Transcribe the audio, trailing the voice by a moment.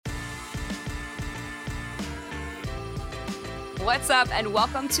What's up, and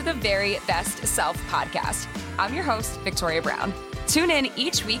welcome to the Very Best Self podcast. I'm your host, Victoria Brown. Tune in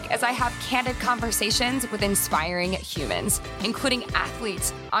each week as I have candid conversations with inspiring humans, including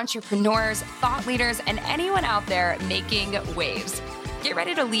athletes, entrepreneurs, thought leaders, and anyone out there making waves. Get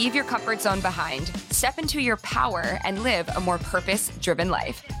ready to leave your comfort zone behind, step into your power, and live a more purpose-driven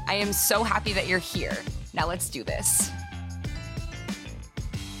life. I am so happy that you're here. Now let's do this.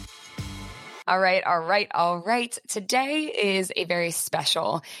 All right. Today is a very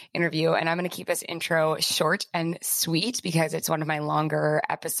special interview, and I'm going to keep this intro short and sweet because it's one of my longer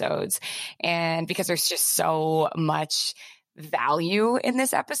episodes, and because there's just so much value in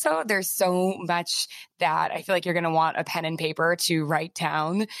this episode. There's so much that I feel like you're going to want a pen and paper to write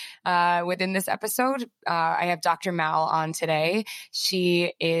down within this episode. I have Dr. Mal on today.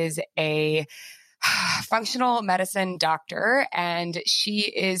 She is a functional medicine doctor, and she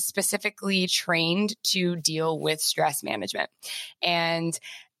is specifically trained to deal with stress management. And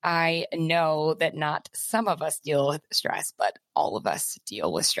I know that not some of us deal with stress, but all of us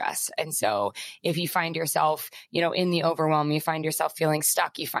deal with stress. And so if you find yourself, in the overwhelm, you find yourself feeling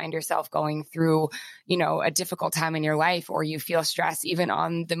stuck, you find yourself going through, a difficult time in your life, or you feel stress even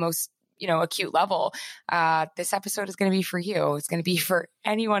on the most acute level, this episode is going to be for you. It's going to be for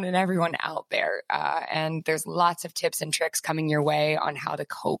anyone and everyone out there. And there's lots of tips and tricks coming your way on how to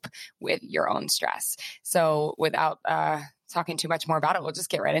cope with your own stress. So without talking too much more about it, we'll just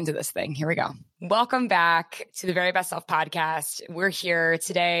get right into this thing. Here we go. Welcome back to the Very Best Self podcast. We're here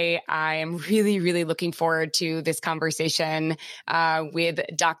today. I am really, really looking forward to this conversation with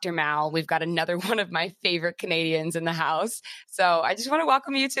Dr. Mal. We've got another one of my favorite Canadians in the house. So I just want to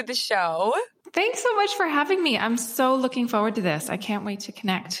welcome you to the show. Thanks so much for having me. I'm so looking forward to this. I can't wait to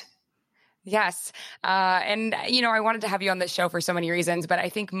connect. Yes. And I wanted to have you on the show for so many reasons, but I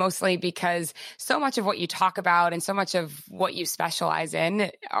think mostly because so much of what you talk about and so much of what you specialize in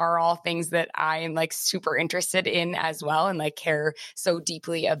are all things that I am super interested in as well and care so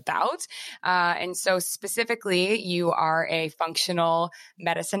deeply about. And so specifically, you are a functional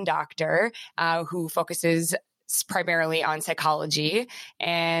medicine doctor who focuses primarily on psychology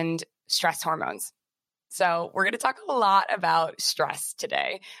and stress hormones. So we're going to talk a lot about stress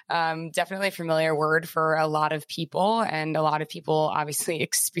today. Definitely a familiar word for a lot of people, and a lot of people obviously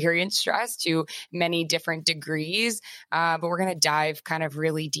experience stress to many different degrees. But we're going to dive kind of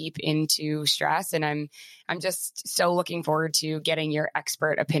really deep into stress, and I'm just so looking forward to getting your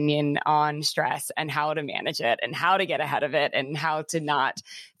expert opinion on stress and how to manage it and how to get ahead of it and how to not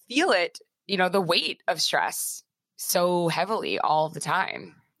feel it, the weight of stress so heavily all the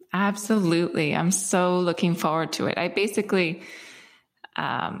time. Absolutely. I'm so looking forward to it. I basically,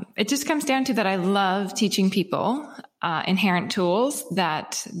 it just comes down to that I love teaching people inherent tools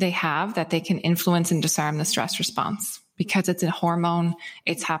that they have that they can influence and disarm the stress response, because it's a hormone,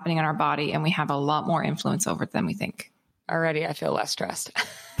 it's happening in our body, and we have a lot more influence over it than we think. Already, I feel less stressed.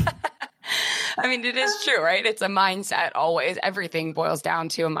 I mean, it is true, right? It's a mindset always. Everything boils down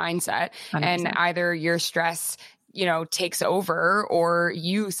to a mindset. 100%. And either your stress takes over, or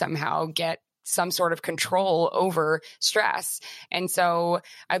you somehow get some sort of control over stress. And so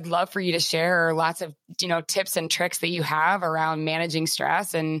I'd love for you to share lots of, tips and tricks that you have around managing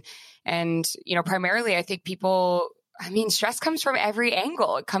stress. And primarily I think stress comes from every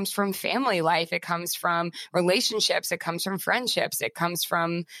angle. It comes from family life. It comes from relationships. It comes from friendships. It comes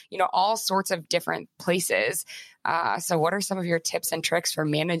from, all sorts of different places. So what are some of your tips and tricks for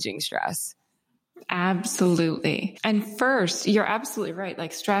managing stress? Absolutely. And first, you're absolutely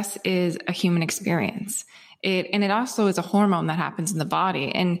right. Stress is a human experience. It also is a hormone that happens in the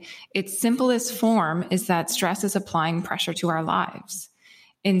body. And its simplest form is that stress is applying pressure to our lives.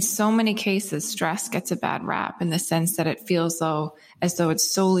 In so many cases, stress gets a bad rap in the sense that it feels as though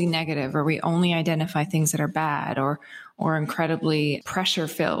it's solely negative, or we only identify things that are bad or incredibly pressure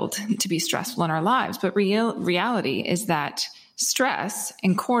filled to be stressful in our lives. But reality is that stress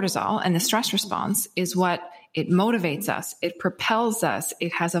and cortisol and the stress response is what it motivates us. It propels us.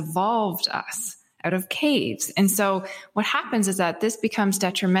 It has evolved us out of caves. And so what happens is that this becomes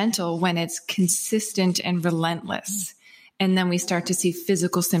detrimental when it's consistent and relentless. And then we start to see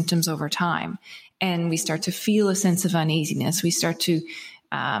physical symptoms over time, and we start to feel a sense of uneasiness. We start to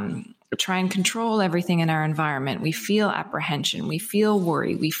try and control everything in our environment. We feel apprehension. We feel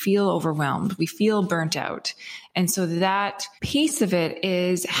worry. We feel overwhelmed. We feel burnt out. And so that piece of it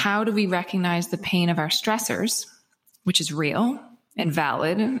is, how do we recognize the pain of our stressors, which is real and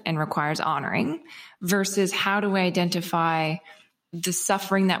valid and requires honoring, versus how do we identify the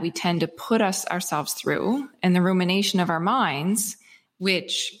suffering that we tend to put ourselves through and the rumination of our minds,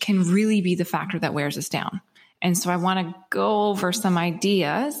 which can really be the factor that wears us down. And so I want to go over some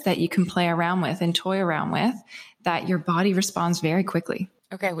ideas that you can play around with and toy around with that your body responds very quickly.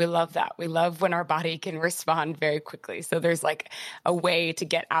 Okay, we love that. We love when our body can respond very quickly. So there's like a way to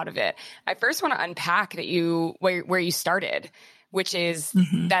get out of it. I first want to unpack that where you started, which is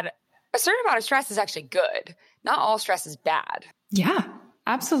that a certain amount of stress is actually good. Not all stress is bad. Yeah,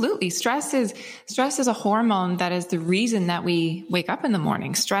 absolutely. Stress is a hormone that is the reason that we wake up in the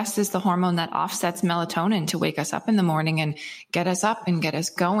morning. Stress is the hormone that offsets melatonin to wake us up in the morning and get us up and get us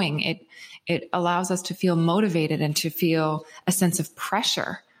going. It allows us to feel motivated and to feel a sense of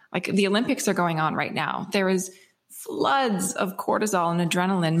pressure. Like the Olympics are going on right now. There is floods of cortisol and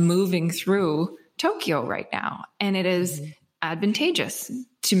adrenaline moving through Tokyo right now. And it is advantageous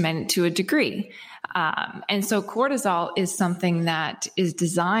to men to a degree. And so cortisol is something that is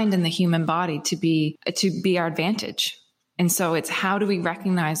designed in the human body to be our advantage. And so it's how do we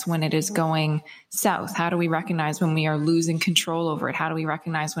recognize when it is going south? How do we recognize when we are losing control over it? How do we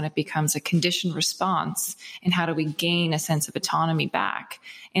recognize when it becomes a conditioned response? And how do we gain a sense of autonomy back?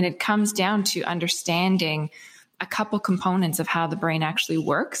 And it comes down to understanding a couple components of how the brain actually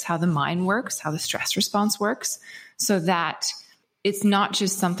works, how the mind works, how the stress response works, so that it's not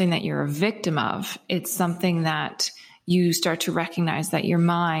just something that you're a victim of. It's something that you start to recognize that your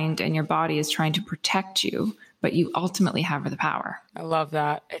mind and your body is trying to protect you, but you ultimately have the power. I love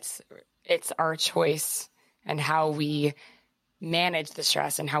that. It's our choice and how we manage the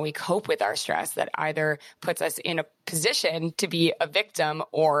stress and how we cope with our stress that either puts us in a position to be a victim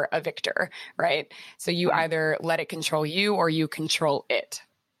or a victor, right? So you either let it control you or you control it.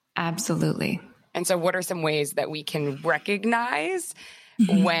 Absolutely. And so what are some ways that we can recognize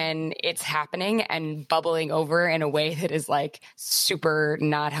when it's happening and bubbling over in a way that is like super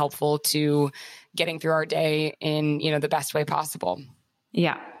not helpful to getting through our day in, the best way possible?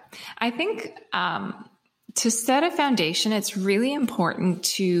 Yeah. I think to set a foundation, it's really important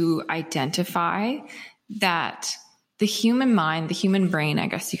to identify that the human mind, the human brain, I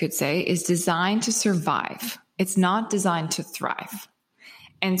guess you could say, is designed to survive. It's not designed to thrive.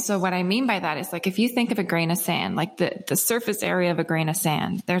 And so what I mean by that is like, if you think of a grain of sand, like the surface area of a grain of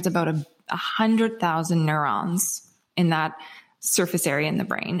sand, there's about 100,000 neurons in that surface area in the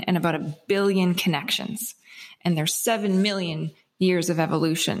brain and about 1 billion connections. And there's 7 million years of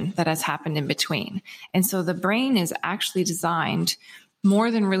evolution that has happened in between. And so the brain is actually designed,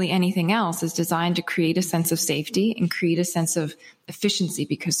 more than really anything else, is designed to create a sense of safety and create a sense of efficiency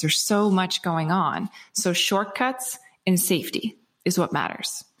because there's so much going on. So shortcuts and safety is what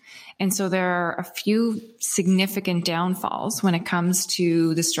matters. And so there are a few significant downfalls when it comes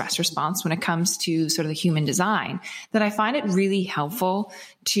to the stress response, when it comes to sort of the human design, that I find it really helpful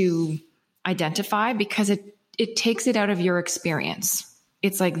to identify because it takes it out of your experience.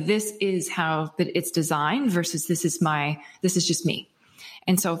 It's like, this is how it's designed versus this is just me.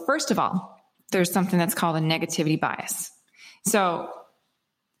 And so first of all, there's something that's called a negativity bias. So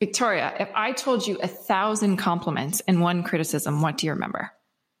Victoria, if I told you 1,000 compliments and 1 criticism, what do you remember?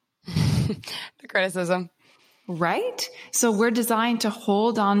 The criticism. Right? So we're designed to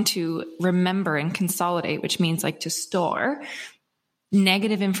hold on to, remember, and consolidate, which means like to store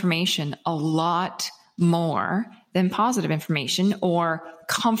negative information a lot more than positive information or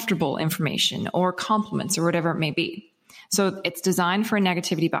comfortable information or compliments or whatever it may be. So it's designed for a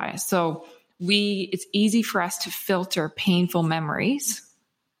negativity bias. So it's easy for us to filter painful memories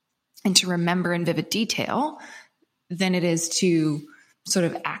and to remember in vivid detail than it is to sort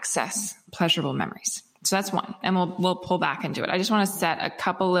of access pleasurable memories. So that's one. And we'll pull back into it. I just want to set a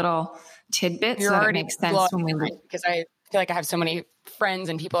couple little tidbits so that it makes sense when we because I feel like I have so many friends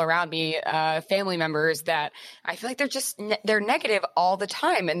and people around me, family members, that I feel like they're negative all the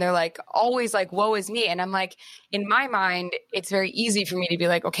time. And they're like, always like, woe is me. And I'm like, in my mind, it's very easy for me to be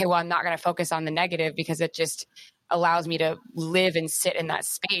like, okay, well, I'm not going to focus on the negative because it just allows me to live and sit in that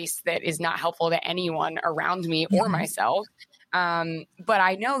space that is not helpful to anyone around me or myself. But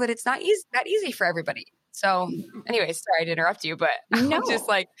I know that it's not that easy for everybody. So anyways, sorry to interrupt you, but no. I'm just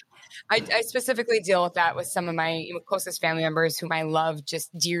like, I specifically deal with that with some of my closest family members whom I love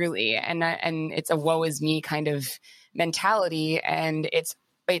just dearly. And it's a woe is me kind of mentality. And it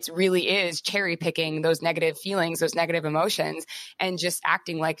really is cherry picking those negative feelings, those negative emotions, and just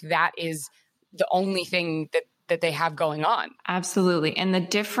acting like that is the only thing that they have going on. Absolutely. And the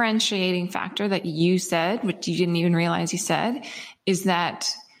differentiating factor that you said, which you didn't even realize you said, is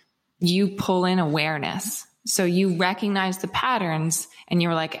that you pull in awareness. So you recognize the patterns and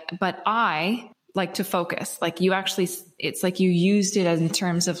you're like, but I like to focus. Like you actually, it's like you used it as in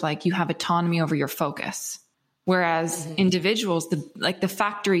terms of like you have autonomy over your focus. Whereas individuals, the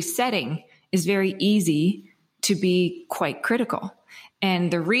factory setting is very easy to be quite critical.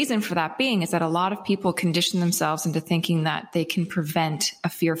 And the reason for that being is that a lot of people condition themselves into thinking that they can prevent a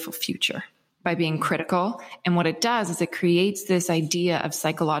fearful future by being critical. And what it does is it creates this idea of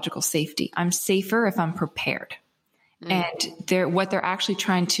psychological safety. I'm safer if I'm prepared. And what they're actually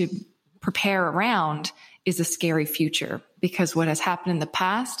trying to prepare around is a scary future, because what has happened in the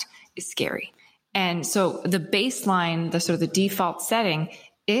past is scary. And so the baseline, the sort of the default setting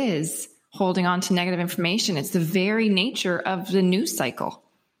is holding on to negative information. It's the very nature of the news cycle.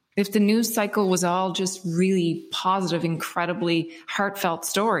 If the news cycle was all just really positive, incredibly heartfelt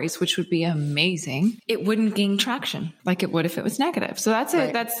stories, which would be amazing, it wouldn't gain traction like it would if it was negative. So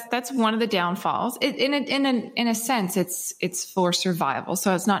that's one of the downfalls. In a sense, it's for survival.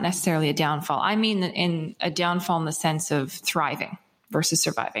 So it's not necessarily a downfall. I mean, in a downfall in the sense of thriving versus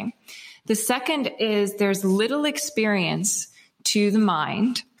surviving. The second is there's little experience to the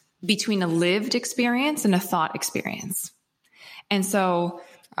mind between a lived experience and a thought experience. And so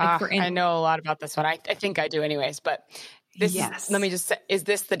I know a lot about this one. I think I do anyways, but let me just say, is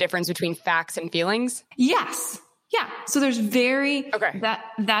this the difference between facts and feelings? Yes. Yeah. So there's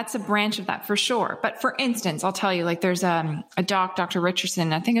that's a branch of that for sure. But for instance, I'll tell you, like there's Dr.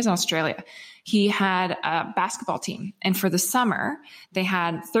 Richardson, I think it's in Australia. He had a basketball team, and for the summer they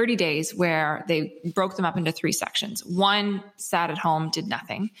had 30 days where they broke them up into 3 sections. One sat at home, did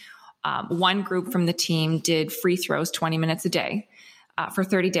nothing. One group from the team did free throws 20 minutes a day for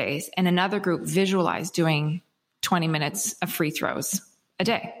 30 days. And another group visualized doing 20 minutes of free throws a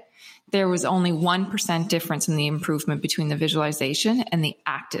day. There was only 1% difference in the improvement between the visualization and the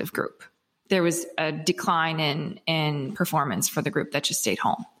active group. There was a decline in performance for the group that just stayed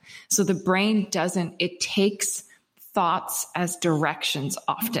home. So the brain it takes thoughts as directions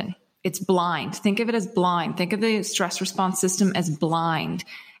often. It's blind. Think of it as blind. Think of the stress response system as blind.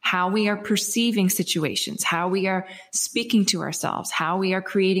 How we are perceiving situations, how we are speaking to ourselves, how we are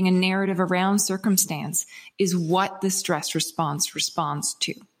creating a narrative around circumstance is what the stress response responds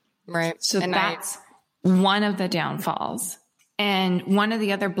to. Right. So that's one of the downfalls. And one of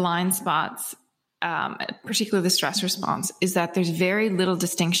the other blind spots, particularly the stress response, is that there's very little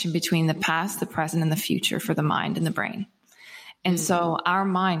distinction between the past, the present, and the future for the mind and the brain. And so our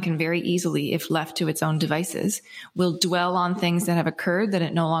mind can very easily, if left to its own devices, will dwell on things that have occurred that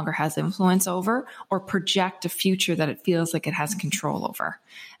it no longer has influence over, or project a future that it feels like it has control over,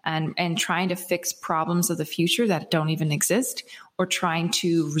 and trying to fix problems of the future that don't even exist, or trying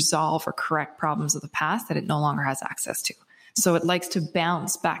to resolve or correct problems of the past that it no longer has access to. So it likes to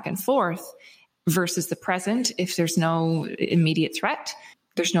bounce back and forth versus the present. If there's no immediate threat,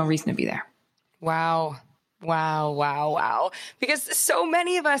 there's no reason to be there. Wow. Because so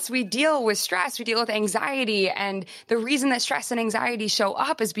many of us, we deal with stress, we deal with anxiety. And the reason that stress and anxiety show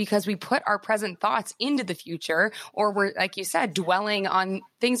up is because we put our present thoughts into the future, or we're, like you said, dwelling on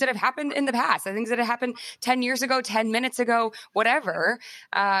things that have happened in the past, things that have happened 10 years ago, 10 minutes ago, whatever.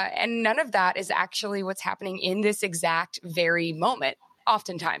 And none of that is actually what's happening in this exact very moment,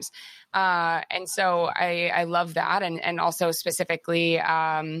 oftentimes. And so I love that. And also specifically,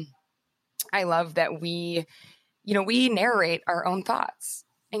 I love that we narrate our own thoughts.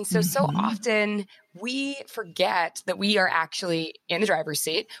 And so often we forget that we are actually in the driver's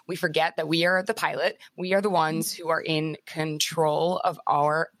seat. We forget that we are the pilot. We are the ones who are in control of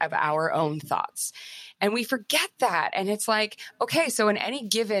our own thoughts. And we forget that. And it's like, okay, so in any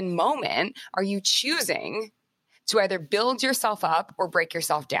given moment, are you choosing to either build yourself up or break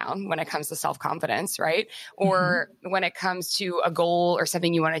yourself down when it comes to self-confidence, right? Or when it comes to a goal or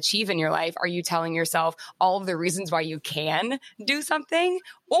something you want to achieve in your life, are you telling yourself all of the reasons why you can do something?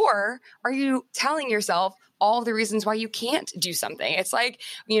 Or are you telling yourself all of the reasons why you can't do something? It's like,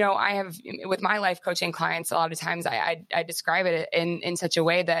 I have, with my life coaching clients, a lot of times I describe it in such a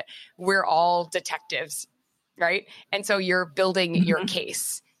way that we're all detectives, right? And so you're building your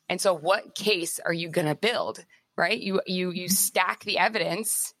case. And so what case are you going to build? Right? You stack the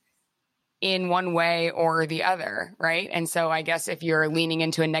evidence in one way or the other, right? And so I guess if you're leaning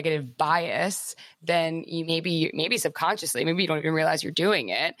into a negative bias, then you maybe subconsciously, maybe you don't even realize you're doing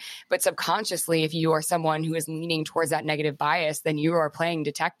it, but subconsciously, if you are someone who is leaning towards that negative bias, then you are playing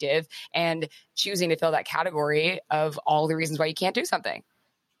detective and choosing to fill that category of all the reasons why you can't do something.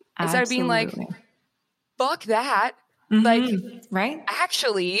 Instead of being like, fuck that. Like, right?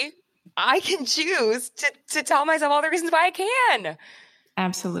 Actually, I can choose to tell myself all the reasons why I can.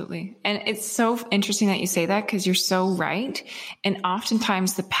 Absolutely. And it's so interesting that you say that, because you're so right. And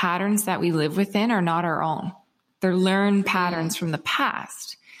oftentimes the patterns that we live within are not our own. They're learned patterns from the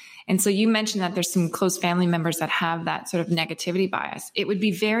past. And so you mentioned that there's some close family members that have that sort of negativity bias. It would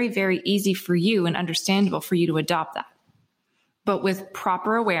be very, very easy for you and understandable for you to adopt that. But with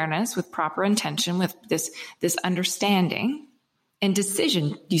proper awareness, with proper intention, with this understanding and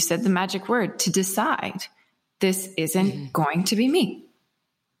decision, you said the magic word, to decide this isn't going to be me.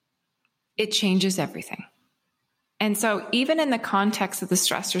 It changes everything. And so even in the context of the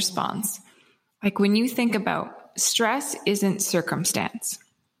stress response, like when you think about stress isn't circumstance.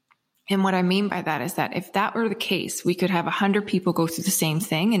 And what I mean by that is that if that were the case, we could have 100 people go through the same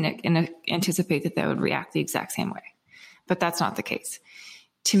thing and anticipate that they would react the exact same way. But that's not the case.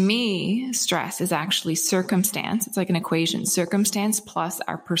 To me, stress is actually circumstance. It's like an equation, circumstance plus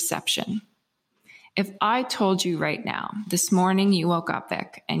our perception. If I told you right now, this morning you woke up,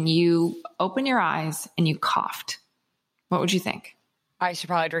 Vic, and you opened your eyes and you coughed, what would you think? I should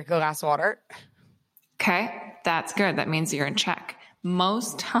probably drink a glass of water. Okay, that's good. That means you're in check.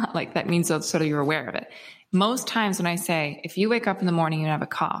 That means sort of you're aware of it. Most times when I say, if you wake up in the morning and you have a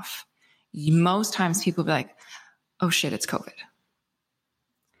cough, most times people will be like, oh shit, it's COVID.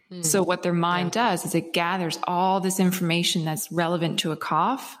 So what their mind does is it gathers all this information that's relevant to a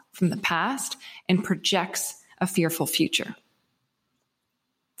cough from the past and projects a fearful future.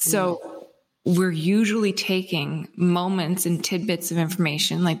 So we're usually taking moments and tidbits of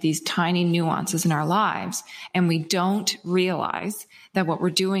information, like these tiny nuances in our lives, and we don't realize that what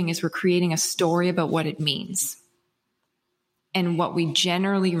we're doing is we're creating a story about what it means. And what we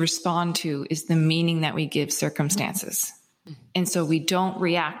generally respond to is the meaning that we give circumstances. And so we don't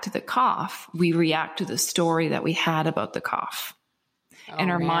react to the cough. We react to the story that we had about the cough. And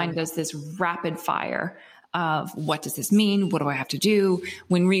our mind does this rapid fire of what does this mean? What do I have to do?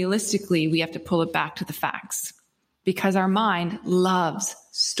 When realistically, we have to pull it back to the facts because our mind loves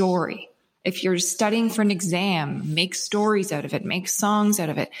story. If you're studying for an exam, make stories out of it, make songs out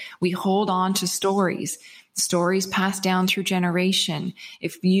of it. We hold on to stories passed down through generation.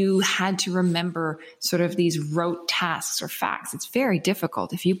 If you had to remember sort of these rote tasks or facts, it's very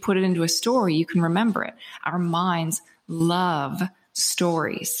difficult. If you put it into a story, you can remember it. Our minds love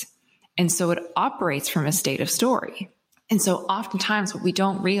stories. And so it operates from a state of story. And so oftentimes what we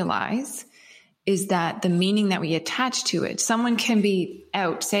don't realize is that the meaning that we attach to it, someone can be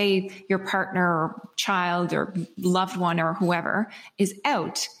out, say your partner or child or loved one or whoever is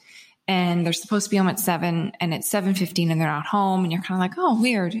out and they're supposed to be home at 7 and it's 7:15 and they're not home and you're kind of like, oh,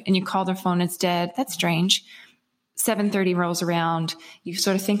 weird. And you call their phone, it's dead. That's strange. 7:30 rolls around. You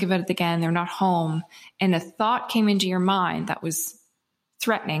sort of think about it again. They're not home. And a thought came into your mind that was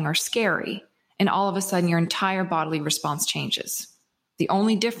threatening or scary. And all of a sudden your entire bodily response changes. The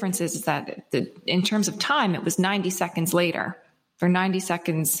only difference is that in terms of time, it was 90 seconds later. For 90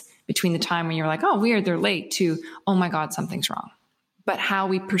 seconds between the time when you're like, oh, weird, they're late to, oh my God, something's wrong. But how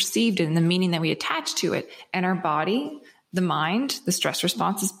we perceived it and the meaning that we attached to it and our body, the mind, the stress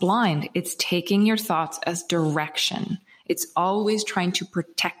response is blind. It's taking your thoughts as direction. It's always trying to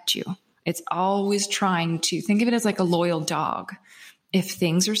protect you. It's always trying to think of it as like a loyal dog. If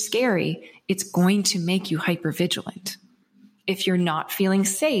things are scary, it's going to make you hypervigilant. If you're not feeling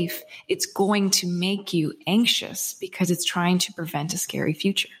safe, it's going to make you anxious because it's trying to prevent a scary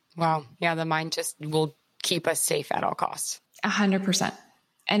future. Wow. Yeah. The mind just will keep us safe at all costs. 100%.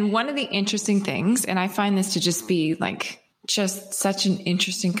 And one of the interesting things, and I find this to just be like just such an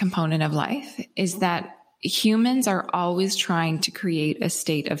interesting component of life, is that humans are always trying to create a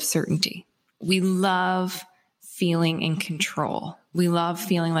state of certainty. We love feeling in control. We love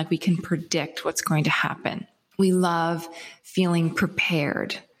feeling like we can predict what's going to happen. We love feeling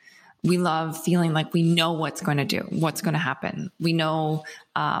prepared. We love feeling like we know what's going to happen. We know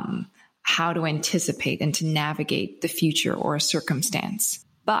how to anticipate and to navigate the future or a circumstance.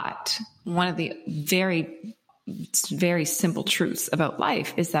 But one of the very, very simple truths about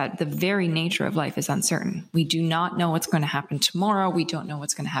life is that the very nature of life is uncertain. We do not know what's going to happen tomorrow. We don't know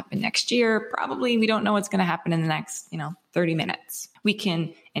what's going to happen next year. Probably we don't know what's going to happen in the next, 30 minutes. We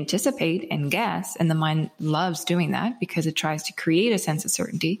can anticipate and guess, and the mind loves doing that because it tries to create a sense of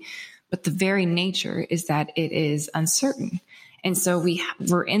certainty. But the very nature is that it is uncertain. And so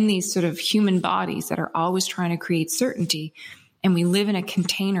we're in these sort of human bodies that are always trying to create certainty, and we live in a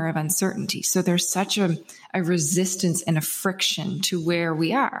container of uncertainty. So there's such a resistance and a friction to where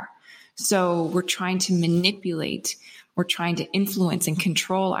we are. So we're trying to manipulate, we're trying to influence and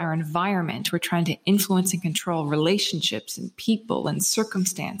control our environment. We're trying to influence and control relationships and people and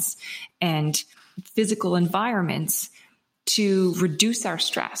circumstance and physical environments to reduce our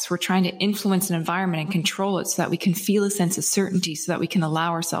stress. We're trying to influence an environment and control it so that we can feel a sense of certainty, so that we can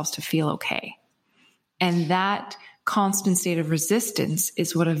allow ourselves to feel okay. And that constant state of resistance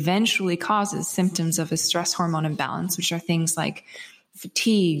is what eventually causes symptoms of a stress hormone imbalance, which are things like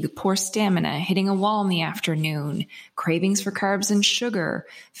fatigue, poor stamina, hitting a wall in the afternoon, cravings for carbs and sugar,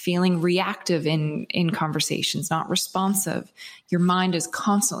 feeling reactive in conversations, not responsive. Your mind is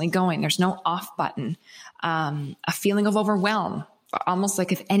constantly going. There's no off button. A feeling of overwhelm, almost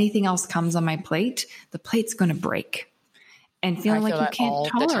like if anything else comes on my plate, the plate's going to break. And feeling like you can't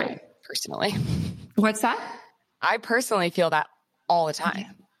tolerate it. Personally. What's that? I personally feel that all the time.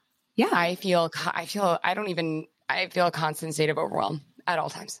 Yeah. I feel a constant state of overwhelm at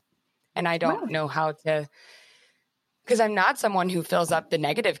all times. And I don't know how to, because I'm not someone who fills up the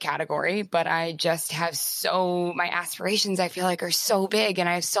negative category, but I just have my aspirations, I feel like, are so big, and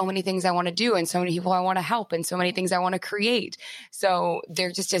I have so many things I want to do and so many people I want to help and so many things I want to create. So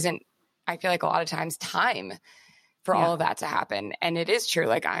there just isn't, I feel like a lot of times, time for all of that to happen. And it is true.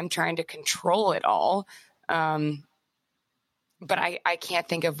 Like, I'm trying to control it all. But I can't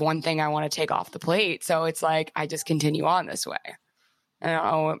think of one thing I want to take off the plate. So it's like, I just continue on this way. I don't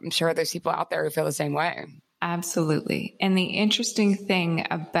know. I'm sure there's people out there who feel the same way. Absolutely. And the interesting thing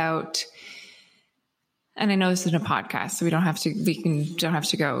about, and I know this is a podcast, so we don't have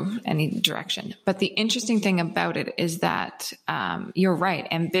to go any direction, but the interesting thing about it is that, you're right.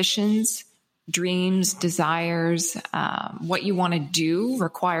 Ambitions, dreams, desires, what you want to do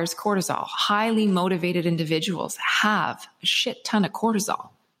requires cortisol. Highly motivated individuals have a shit ton of cortisol.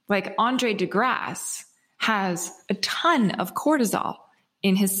 Like Andre DeGrasse has a ton of cortisol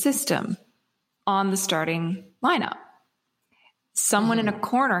in his system on the starting lineup. Someone in a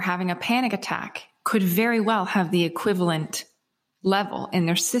corner having a panic attack could very well have the equivalent level in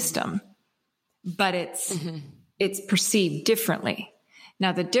their system, but it's perceived differently.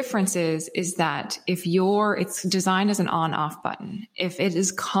 Now, the difference is that it's designed as an on-off button. If it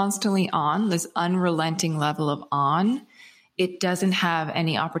is constantly on, this unrelenting level of on, it doesn't have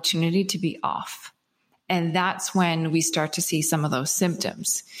any opportunity to be off. And that's when we start to see some of those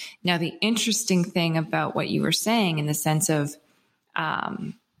symptoms. Now, the interesting thing about what you were saying in the sense of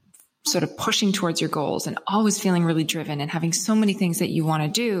sort of pushing towards your goals and always feeling really driven and having so many things that you want to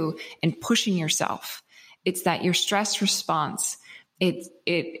do and pushing yourself, it's that your stress response, it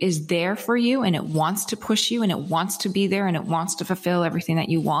is there for you and it wants to push you and it wants to be there and it wants to fulfill everything that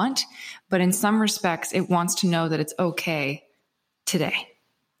you want. But in some respects, it wants to know that it's okay today.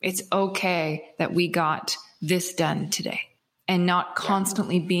 It's okay that we got this done today, and not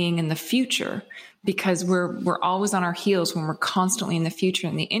constantly being in the future, because we're always on our heels when we're constantly in the future.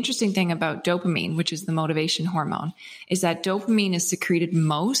 And the interesting thing about dopamine, which is the motivation hormone, is that dopamine is secreted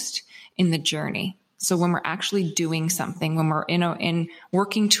most in the journey. So when we're actually doing something, when we're in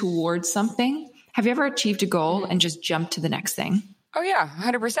working towards something, have you ever achieved a goal and just jumped to the next thing? Oh yeah,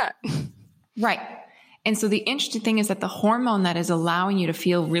 100%. Right. And so the interesting thing is that the hormone that is allowing you to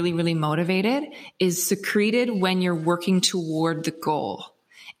feel really, really motivated is secreted when you're working toward the goal.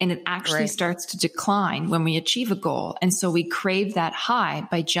 And it actually starts to decline when we achieve a goal. And so we crave that high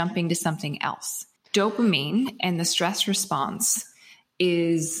by jumping to something else. Dopamine and the stress response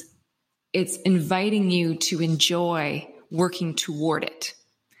it's inviting you to enjoy working toward it.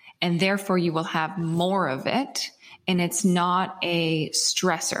 And therefore you will have more of it. And it's not a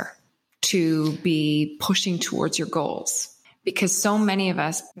stressor to be pushing towards your goals, because so many of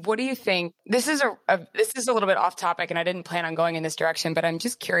us. What do you think? This is a little bit off topic, and I didn't plan on going in this direction, but I'm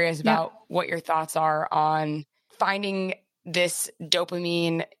just curious about what your thoughts are on finding this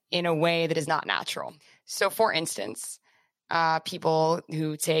dopamine in a way that is not natural. So for instance, people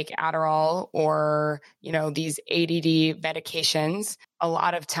who take Adderall or, these ADD medications, a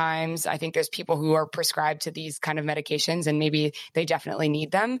lot of times I think there's people who are prescribed to these kind of medications and maybe they definitely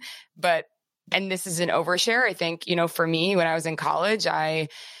need them. And this is an overshare. I think, for me, when I was in college, I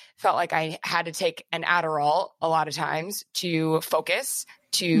felt like I had to take an Adderall a lot of times to focus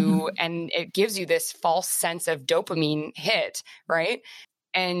and it gives you this false sense of dopamine hit, right?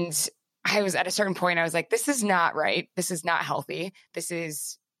 And I was at a certain point, I was like, this is not right. This is not healthy. This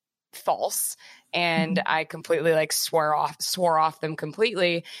is false. And I completely swore off them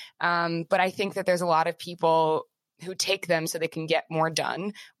completely. But I think that there's a lot of people who take them so they can get more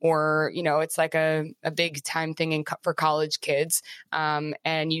done, or, it's like a big time thing for college kids.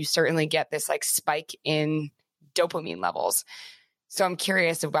 And you certainly get this spike in dopamine levels. So I'm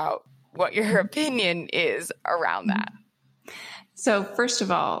curious about what your opinion is around that. So first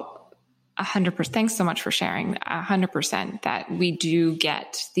of all, 100%. Thanks so much for sharing. 100% that we do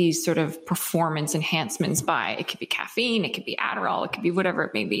get these sort of performance enhancements by, it could be caffeine, it could be Adderall, it could be whatever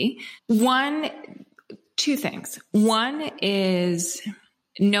it may be. Two things. One is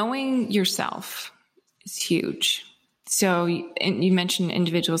knowing yourself is huge. So, and you mentioned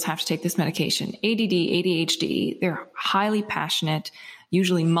individuals have to take this medication. ADD, ADHD, they're highly passionate,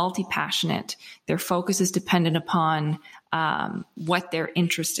 usually multi-passionate. Their focus is dependent upon what their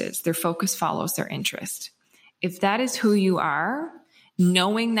interest is. Their focus follows their interest. If that is who you are,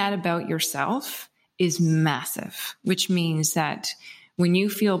 knowing that about yourself is massive, which means that when you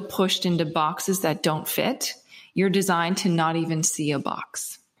feel pushed into boxes that don't fit, you're designed to not even see a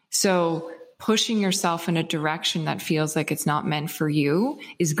box. So pushing yourself in a direction that feels like it's not meant for you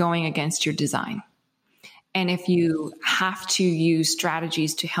is going against your design. And if you have to use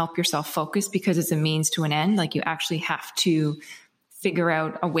strategies to help yourself focus because it's a means to an end, like you actually have to figure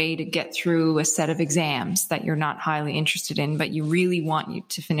out a way to get through a set of exams that you're not highly interested in, but you really want you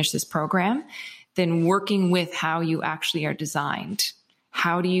to finish this program, then working with how you actually are designed.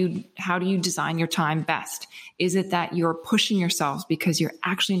 How do you design your time best? Is it that you're pushing yourselves because you're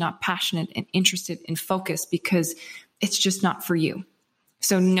actually not passionate and interested and focused because it's just not for you?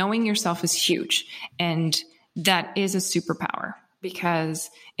 So knowing yourself is huge. And that is a superpower,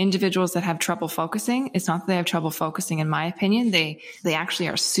 because individuals that have trouble focusing, it's not that they have trouble focusing, in my opinion. They actually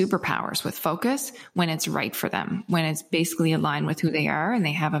are superpowers with focus when it's right for them, when it's basically aligned with who they are and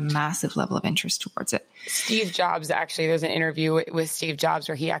they have a massive level of interest towards it. Steve Jobs, actually, there's an interview with Steve Jobs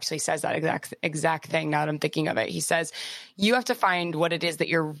where he actually says that exact thing. Now that I'm thinking of it, he says, you have to find what it is that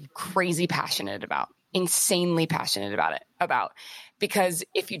you're crazy passionate about, insanely passionate about. Because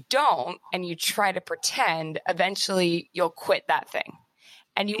if you don't, and you try to pretend, eventually you'll quit that thing.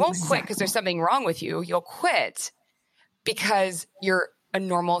 And you won't quit because there's something wrong with you. You'll quit because you're a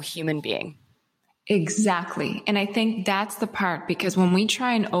normal human being. Exactly. And I think that's the part, because when we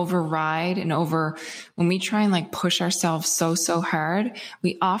try and override when we try and like push ourselves so hard,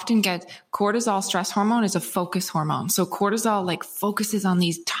 we often get cortisol. Stress hormone is a focus hormone. So cortisol like focuses on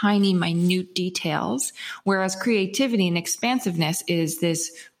these tiny, minute details, whereas creativity and expansiveness is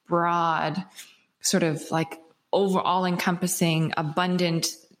this broad sort of like overall encompassing,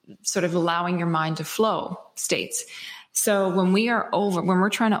 abundant, sort of allowing your mind to flow states. So when we're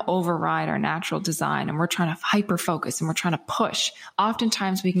trying to override our natural design and we're trying to hyper focus and we're trying to push,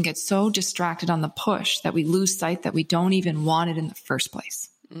 oftentimes we can get so distracted on the push that we lose sight that we don't even want it in the first place,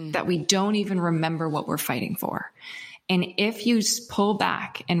 that we don't even remember what we're fighting for. And if you pull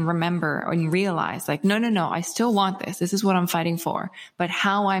back and remember and realize like, no, I still want this. This is what I'm fighting for, but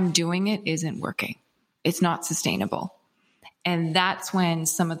how I'm doing it isn't working. It's not sustainable. And that's when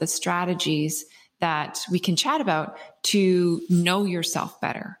some of the strategies that we can chat about to know yourself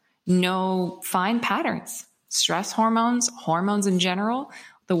better, find patterns, stress hormones in general.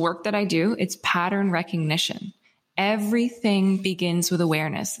 The work that I do, it's pattern recognition. Everything begins with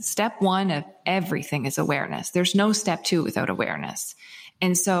awareness. Step one of everything is awareness. There's no step two without awareness.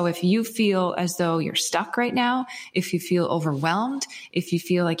 And so if you feel as though you're stuck right now, if you feel overwhelmed, if you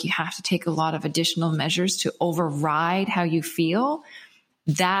feel like you have to take a lot of additional measures to override how you feel,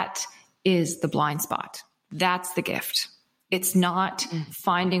 that is the blind spot. That's the gift. It's not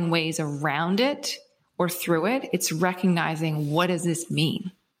finding ways around it or through it. It's recognizing, what does this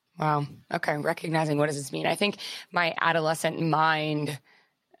mean? Wow. Okay. Recognizing what does this mean? I think my adolescent mind,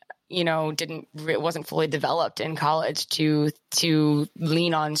 it wasn't fully developed in college to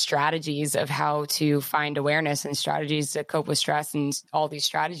lean on strategies of how to find awareness and strategies to cope with stress and all these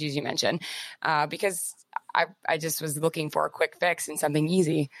strategies you mentioned, because I just was looking for a quick fix and something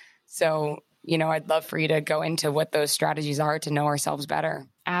easy. So, I'd love for you to go into what those strategies are to know ourselves better.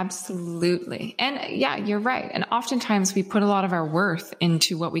 Absolutely. And yeah, you're right. And oftentimes we put a lot of our worth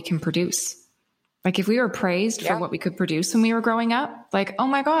into what we can produce. Like if we were praised for what we could produce when we were growing up, like, oh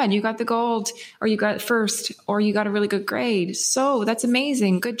my God, you got the gold, or you got first, or you got a really good grade. So that's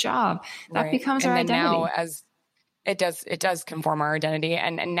amazing. Good job. That becomes our identity. Now it does conform our identity.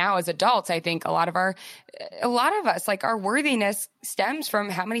 And now as adults, I think a lot of us, like our worthiness stems from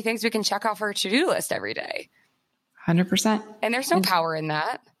how many things we can check off our to-do list every day. 100%. And there's no power in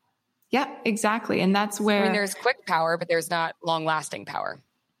that. Yeah, exactly. And that's where there's quick power, but there's not long lasting power.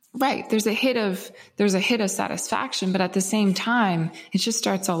 Right. There's a hit of satisfaction, but at the same time, it just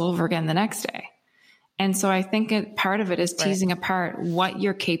starts all over again the next day. And so I think part of it is teasing apart what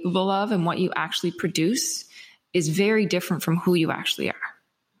you're capable of, and what you actually produce is very different from who you actually are.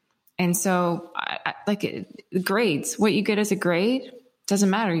 And so grades, what you get as a grade doesn't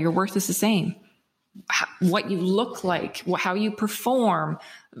matter. Your worth is the same. What you look like, how you perform,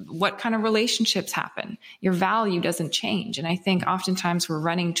 what kind of relationships happen, your value doesn't change. And I think oftentimes we're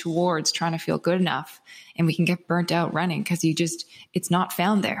running towards trying to feel good enough, and we can get burnt out running because it's not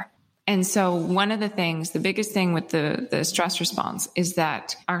found there. And so one of the things, the biggest thing with the stress response is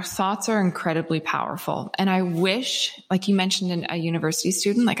that our thoughts are incredibly powerful. And I wish, like you mentioned, a university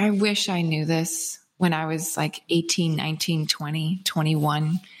student, like I wish I knew this when I was like 18, 19, 20,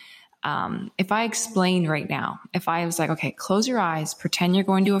 21. If I explained right now, if I was like, okay, close your eyes, pretend you're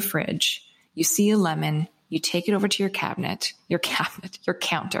going to a fridge, you see a lemon, you take it over to your counter,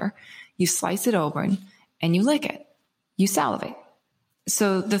 you slice it open and you lick it, you salivate.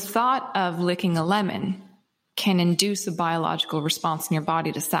 So the thought of licking a lemon can induce a biological response in your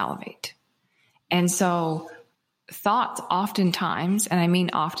body to salivate. And so thoughts oftentimes, and I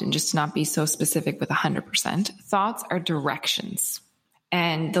mean often just to not be so specific with 100%, thoughts are directions.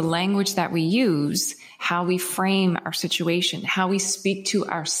 And the language that we use, how we frame our situation, how we speak to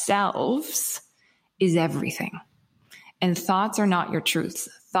ourselves is everything. And thoughts are not your truths.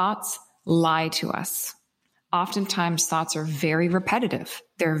 Thoughts lie to us. Oftentimes thoughts are very repetitive.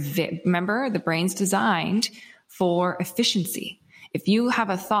 Remember, the brain's designed for efficiency. If you have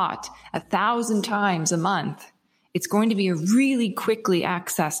a thought 1,000 times a month, it's going to be a really quickly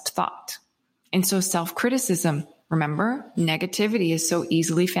accessed thought. And so self-criticism, remember, negativity is so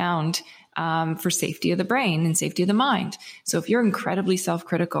easily found for safety of the brain and safety of the mind. So if you're incredibly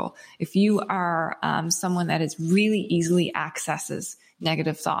self-critical, if you are someone that is really easily accesses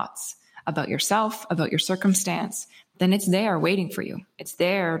negative thoughts about yourself, about your circumstance, then it's there waiting for you. It's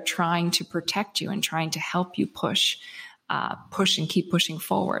there trying to protect you and trying to help you push and keep pushing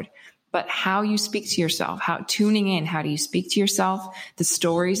forward. But how you speak to yourself, how do you speak to yourself, the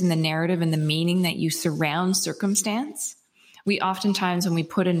stories and the narrative and the meaning that you surround circumstance. We oftentimes, when we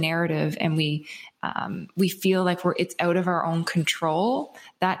put a narrative and we feel like it's out of our own control,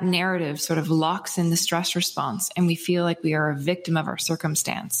 that narrative sort of locks in the stress response and we feel like we are a victim of our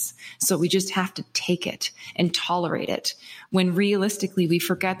circumstance. So we just have to take it and tolerate it, when realistically we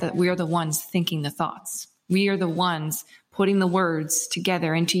forget that we are the ones thinking the thoughts. We are the ones putting the words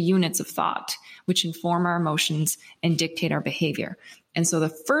together into units of thought, which inform our emotions and dictate our behavior. And so the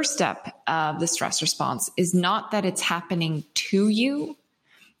first step of the stress response is not that it's happening to you,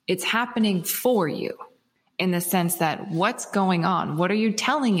 it's happening for you, in the sense that what's going on? What are you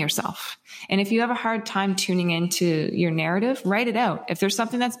telling yourself? And if you have a hard time tuning into your narrative, write it out. If there's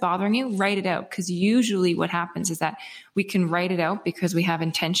something that's bothering you, write it out. Because usually what happens is that we can write it out because we have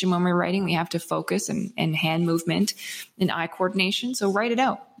intention when we're writing. We have to focus and hand movement and eye coordination. So write it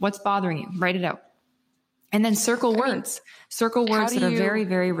out. What's bothering you? Write it out. And then circle words. Circle words that are very,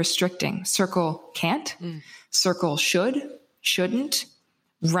 very restricting. Circle can't. Circle should, shouldn't.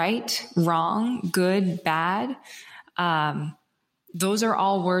 Right, wrong, good, bad. Those are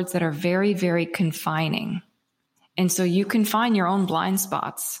all words that are very, very confining. And so you can find your own blind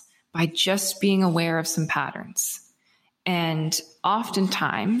spots by just being aware of some patterns. And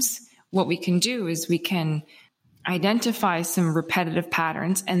oftentimes what we can do is we can identify some repetitive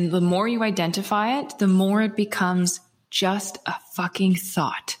patterns. And the more you identify it, the more it becomes just a fucking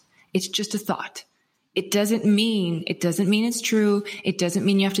thought. It's just a thought. It doesn't mean it's true. It doesn't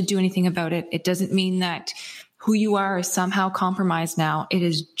mean you have to do anything about it. It doesn't mean that who you are is somehow compromised now. It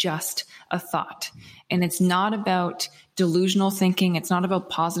is just a thought. And it's not about delusional thinking. It's not about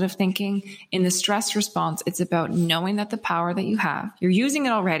positive thinking. In the stress response, it's about knowing that the power that you have, you're using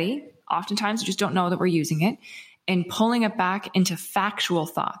it already. Oftentimes you just don't know that we're using it, and pulling it back into factual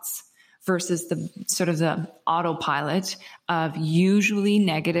thoughts versus the sort of the autopilot of usually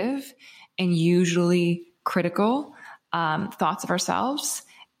negative and usually critical thoughts of ourselves,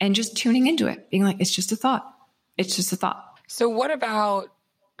 and just tuning into it, being like, it's just a thought. It's just a thought. So what about,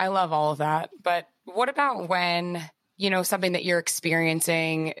 I love all of that, but what about when, something that you're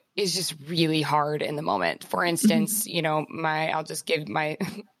experiencing is just really hard in the moment? For instance, I'll just give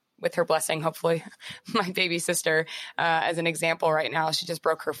with her blessing, hopefully, my baby sister, as an example right now, she just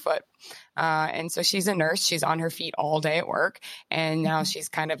broke her foot. And so she's a nurse. She's on her feet all day at work. And now she's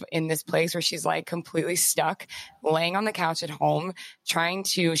kind of in this place where she's like completely stuck, laying on the couch at home,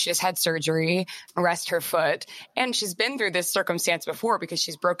 she just had surgery, rest her foot. And she's been through this circumstance before because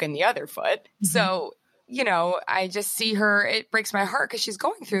she's broken the other foot. Mm-hmm. So, I just see her, it breaks my heart because she's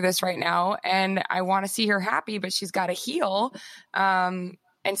going through this right now. And I want to see her happy, but she's got to heal.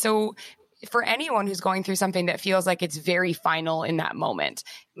 And so for anyone who's going through something that feels like it's very final in that moment,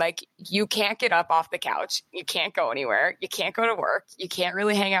 like you can't get up off the couch, you can't go anywhere, you can't go to work, you can't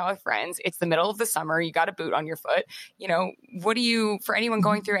really hang out with friends. It's the middle of the summer, you got a boot on your foot. For anyone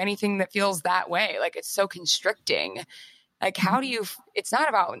going through anything that feels that way, like it's so constricting. Like it's not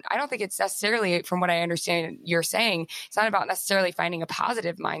about, I don't think it's necessarily, from what I understand you're saying, it's not about necessarily finding a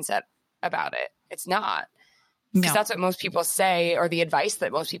positive mindset about it. It's not. because that's what most people say, or the advice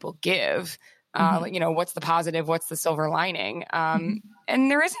that most people give. You know, what's the positive? What's the silver lining? And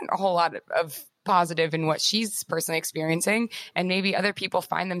there isn't a whole lot of positive in what she's personally experiencing. And maybe other people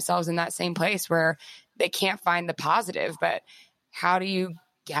find themselves in that same place where they can't find the positive, but how do you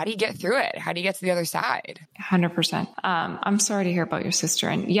get through it? How do you get to the other side? 100%. I'm sorry to hear about your sister.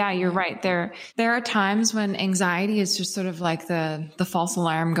 And yeah, you're right. There are times when anxiety is just sort of like the false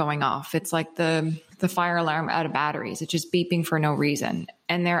alarm going off. It's like the fire alarm out of batteries. It's just beeping for no reason.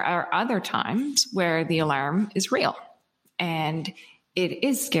 And there are other times where the alarm is real and it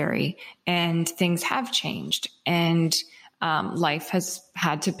is scary and things have changed and life has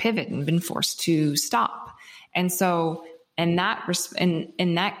had to pivot and been forced to stop. And so in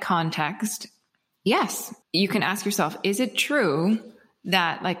that context, yes, you can ask yourself, is it true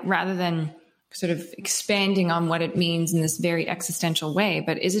that, like, rather than sort of expanding on what it means in this very existential way,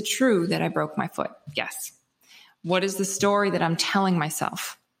 but is it true that I broke my foot? Yes. What is the story that I'm telling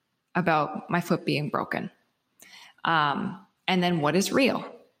myself about my foot being broken? And then what is real?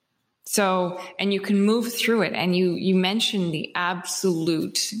 So, and you can move through it. And you mentioned the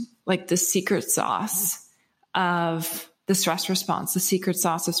absolute, like the secret sauce of the stress response, the secret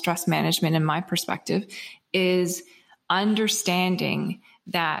sauce of stress management, in my perspective, is understanding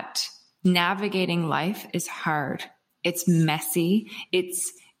that navigating life is hard. It's messy.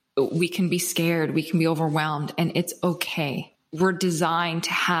 We can be scared. We can be overwhelmed, and it's okay. We're designed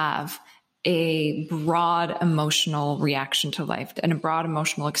to have a broad emotional reaction to life and a broad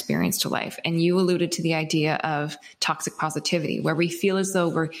emotional experience to life. And you alluded to the idea of toxic positivity, where we feel as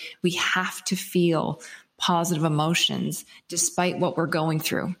though we have to feel positive emotions despite what we're going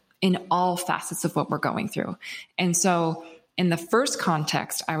through, in all facets of what we're going through. And so in the first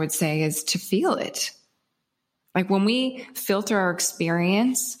context, I would say, is to feel it. Like when we filter our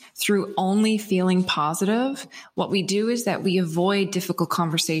experience through only feeling positive, what we do is that we avoid difficult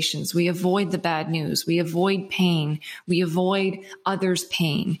conversations. We avoid the bad news. We avoid pain. We avoid others'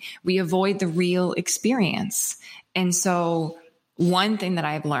 pain. We avoid the real experience. And so one thing that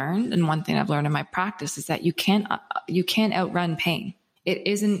I've learned, and one thing I've learned in my practice, is that you can't outrun pain. It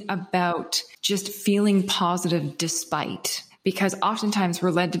isn't about just feeling positive despite, because oftentimes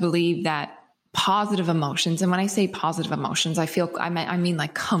we're led to believe that positive emotions, and when I say positive emotions, I mean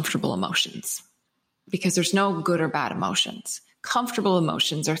like comfortable emotions, because there's no good or bad emotions. Comfortable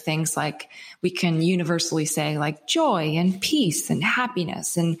emotions are things like, we can universally say, like joy and peace and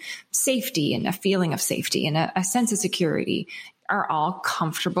happiness and safety and a feeling of safety and a sense of security are all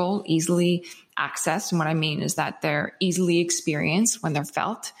comfortable, easily accessed. And what I mean is that they're easily experienced when they're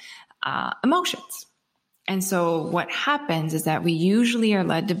felt emotions. And so what happens is that we usually are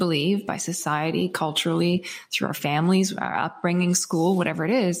led to believe by society, culturally, through our families, our upbringing, school, whatever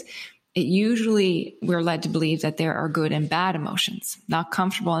it is, we're led to believe that there are good and bad emotions, not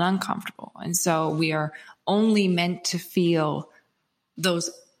comfortable and uncomfortable. And so we are only meant to feel those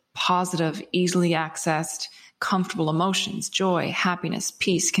positive, easily accessed, comfortable emotions: joy, happiness,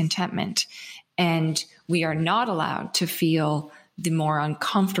 peace, contentment. And we are not allowed to feel the more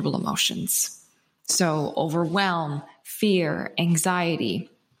uncomfortable emotions. So overwhelm, fear, anxiety,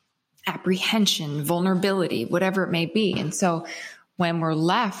 apprehension, vulnerability, whatever it may be. And so when we're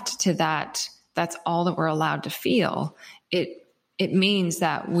left to that, that's all that we're allowed to feel. It means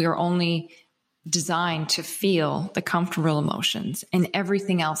that we're only designed to feel the comfortable emotions, and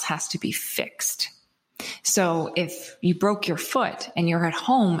everything else has to be fixed. So if you broke your foot and you're at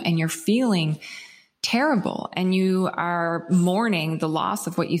home and you're feeling terrible and you are mourning the loss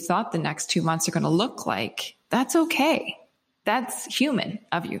of what you thought the next 2 months are going to look like, that's okay. That's human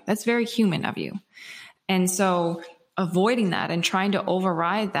of you. That's very human of you. And so avoiding that and trying to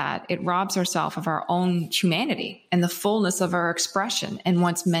override that, it robs ourselves of our own humanity and the fullness of our expression and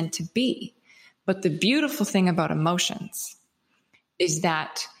what's meant to be. But the beautiful thing about emotions is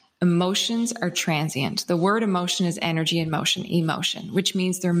that emotions are transient. The word emotion is energy in motion, emotion, which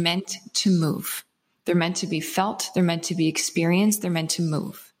means they're meant to move. They're meant to be felt. They're meant to be experienced. They're meant to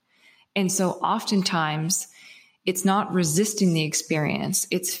move. And so oftentimes it's not resisting the experience.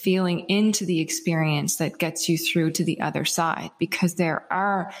 It's feeling into the experience that gets you through to the other side, because there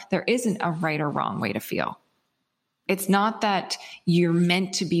isn't a right or wrong way to feel. It's not that you're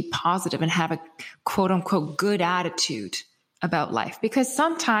meant to be positive and have a quote unquote good attitude about life, because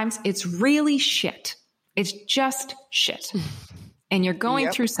sometimes it's really shit. It's just shit. And you're going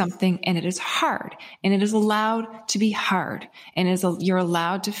through something and it is hard, and it is allowed to be hard, and you're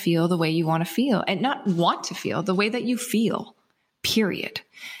allowed to feel the way you want to feel, and not want to feel, the way that you feel, period.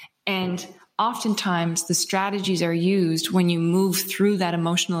 And oftentimes the strategies are used when you move through that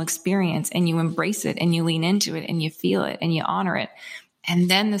emotional experience and you embrace it and you lean into it and you feel it and you honor it. And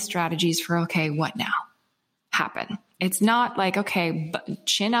then the strategies for, okay, what now? Happen. It's not like, okay,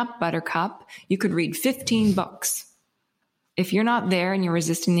 chin up, buttercup. You could read 15 books. If you're not there and you're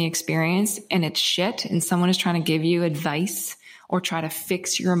resisting the experience and it's shit and someone is trying to give you advice or try to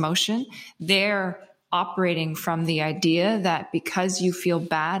fix your emotion, they're operating from the idea that because you feel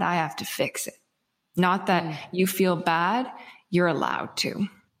bad, I have to fix it. Not that you feel bad, you're allowed to.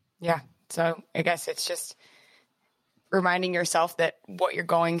 Yeah. So I guess it's just reminding yourself that what you're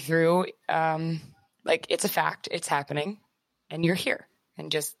going through, like it's a fact, it's happening, and you're here,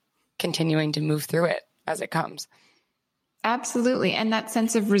 and just continuing to move through it as it comes. Absolutely. And that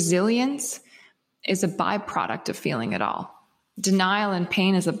sense of resilience is a byproduct of feeling it all. Denial and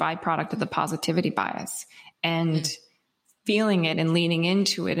pain is a byproduct of the positivity bias. And feeling it and leaning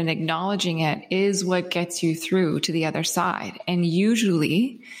into it and acknowledging it is what gets you through to the other side. And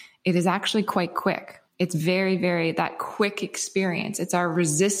usually it is actually quite quick. It's very, very that quick experience. It's our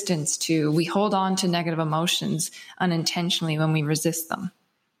resistance we hold on to negative emotions unintentionally when we resist them.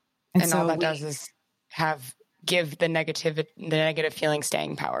 And so all that does is give the negative feeling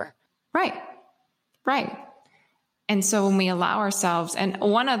staying power. Right. And so when we allow ourselves, and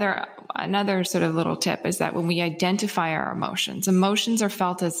another sort of little tip is that when we identify our emotions are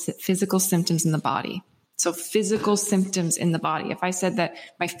felt as physical symptoms in the body. So physical symptoms in the body. If I said that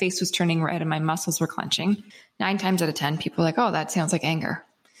my face was turning red and my muscles were clenching, 9 times out of 10, people are like, oh, that sounds like anger.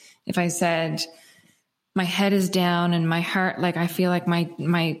 If I said my head is down and my heart, like I feel like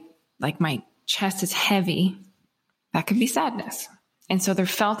my chest is heavy, that could be sadness. And so they're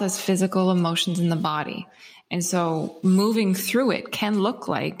felt as physical emotions in the body. And so moving through it can look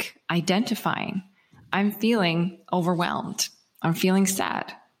like identifying, I'm feeling overwhelmed. I'm feeling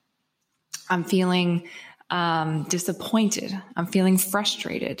sad. I'm feeling disappointed. I'm feeling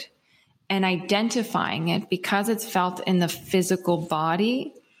frustrated. And identifying it, because it's felt in the physical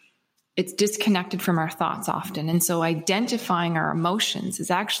body, it's disconnected from our thoughts often. And so identifying our emotions is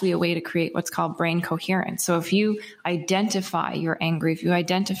actually a way to create what's called brain coherence. So if you identify you're angry, if you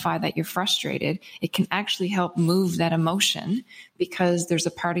identify that you're frustrated, it can actually help move that emotion, because there's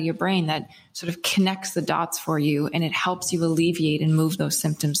a part of your brain that sort of connects the dots for you, and it helps you alleviate and move those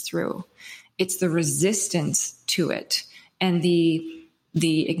symptoms through. It's the resistance to it and the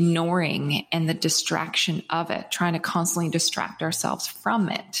ignoring and the distraction of it, trying to constantly distract ourselves from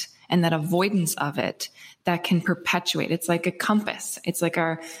it, and that avoidance of it that can perpetuate. It's like a compass. It's like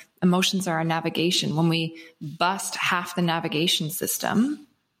our emotions are our navigation. When we bust half the navigation system,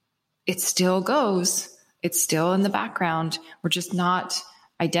 it still goes. It's still in the background. We're just not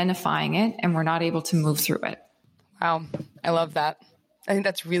identifying it, and we're not able to move through it. Wow. I love that. I think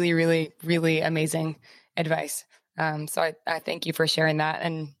that's really, really, really amazing advice. So I thank you for sharing that.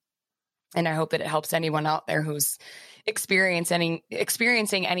 And I hope that it helps anyone out there who's experiencing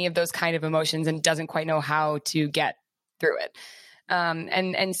any of those kind of emotions and doesn't quite know how to get through it.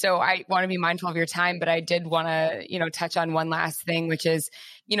 And so I want to be mindful of your time, but I did want to, touch on one last thing, which is,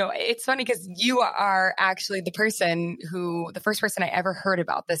 it's funny because you are actually the first person I ever heard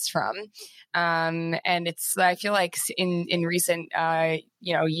about this from. And I feel like in recent,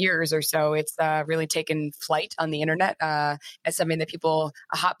 years or so, it's really taken flight on the internet as something a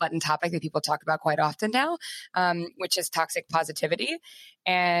hot button topic that people talk about quite often now, which is toxic positivity.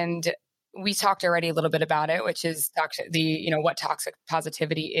 And we talked already a little bit about it, which is what toxic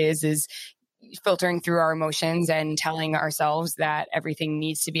positivity is filtering through our emotions and telling ourselves that everything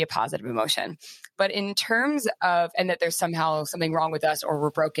needs to be a positive emotion. But in terms of, and that there's somehow something wrong with us or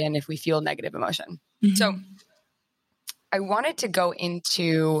we're broken if we feel negative emotion. Mm-hmm. So I wanted to go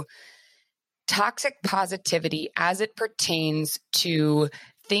into toxic positivity as it pertains to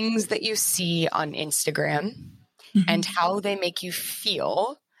things that you see on Instagram mm-hmm. and how they make you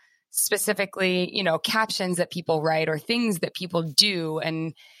feel. Specifically, captions that people write or things that people do,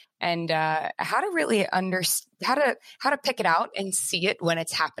 and how to really how to pick it out and see it when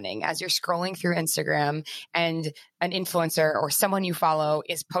it's happening as you're scrolling through Instagram and an influencer or someone you follow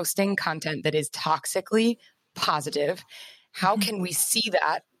is posting content that is toxically positive. How mm-hmm. can we see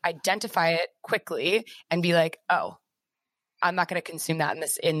that, identify it quickly, and be like, oh, I'm not going to consume that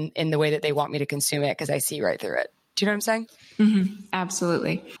in the way that they want me to consume it because I see right through it. Do you know what I'm saying? Mm-hmm.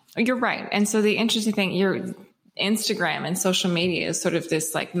 Absolutely. You're right. And so the interesting thing, your Instagram and social media is sort of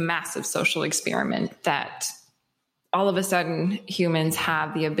this like massive social experiment that all of a sudden humans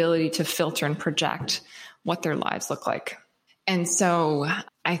have the ability to filter and project what their lives look like. And so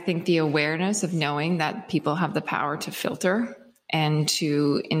I think the awareness of knowing that people have the power to filter and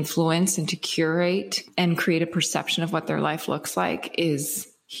to influence and to curate and create a perception of what their life looks like is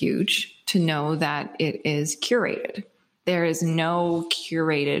huge. To know that it is curated. There is no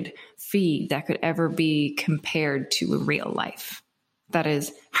curated feed that could ever be compared to a real life that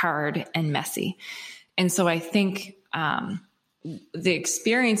is hard and messy. And so I think the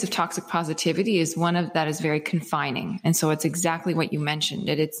experience of toxic positivity is one of that is very confining. And so it's exactly what you mentioned.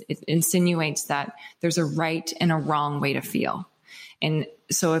 It insinuates that there's a right and a wrong way to feel. And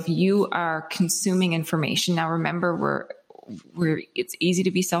so if you are consuming information, now remember, it's easy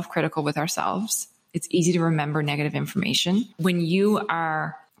to be self-critical with ourselves. It's easy to remember negative information. When you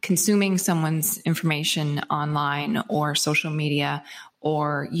are consuming someone's information online or social media,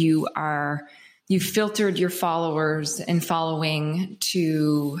 or you filtered your followers and following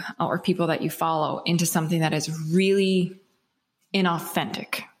to, or people that you follow into something that is really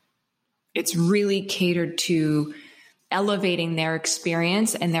inauthentic. It's really catered to elevating their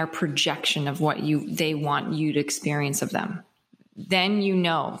experience and their projection of what they want you to experience of them. Then you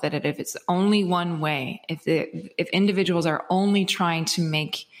know that if it's only one way, if individuals are only trying to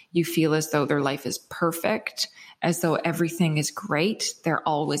make you feel as though their life is perfect, as though everything is great, they're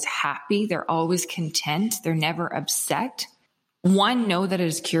always happy, they're always content, they're never upset. One, know that it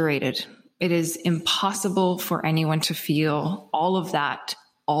is curated. It is impossible for anyone to feel all of that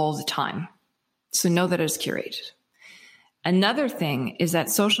all the time. So know that it is curated. Another thing is that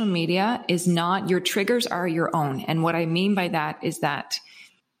social media is not, your triggers are your own. And what I mean by that is that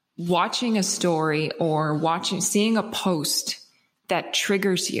watching a story or seeing a post that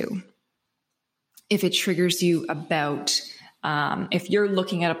triggers you, if it triggers you about, if you're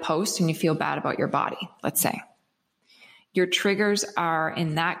looking at a post and you feel bad about your body, let's say, your triggers are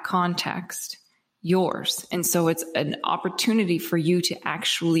in that context yours. And so it's an opportunity for you to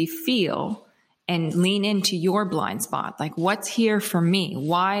actually feel and lean into your blind spot. Like, what's here for me?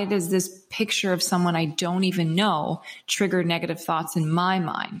 Why does this picture of someone I don't even know trigger negative thoughts in my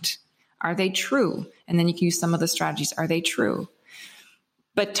mind? Are they true? And then you can use some of the strategies. Are they true?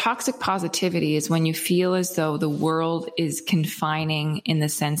 But toxic positivity is when you feel as though the world is confining in the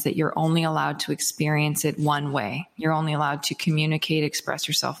sense that you're only allowed to experience it one way. You're only allowed to communicate, express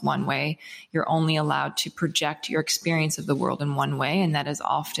yourself one way. You're only allowed to project your experience of the world in one way. And that is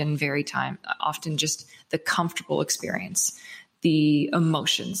often just the comfortable experience, the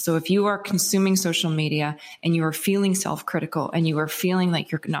emotions. So if you are consuming social media and you are feeling self-critical and you are feeling like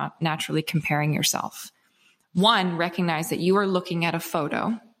you're not naturally comparing yourself, one, recognize that you are looking at a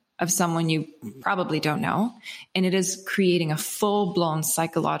photo of someone you probably don't know, and it is creating a full-blown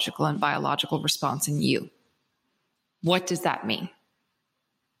psychological and biological response in you. What does that mean?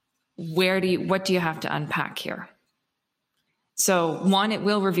 What do you have to unpack here? So one, it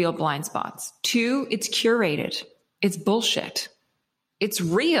will reveal blind spots. Two, it's curated. It's bullshit. It's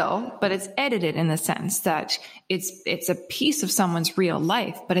real, but it's edited in the sense that it's a piece of someone's real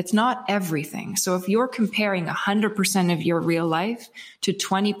life, but it's not everything. So if you're comparing 100% of your real life to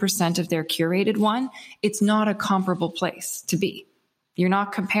 20% of their curated one, it's not a comparable place to be. You're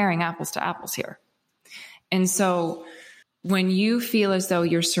not comparing apples to apples here. And so when you feel as though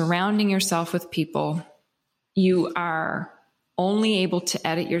you're surrounding yourself with people, you are only able to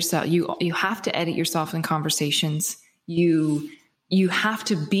edit yourself. You have to edit yourself in conversations. You have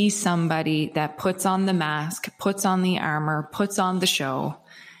to be somebody that puts on the mask, puts on the armor, puts on the show.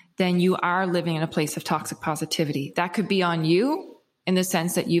 Then you are living in a place of toxic positivity. That could be on you in the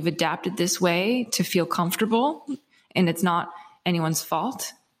sense that you've adapted this way to feel comfortable, and it's not anyone's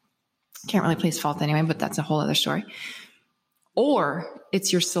fault. Can't really place fault anyway, but that's a whole other story. Or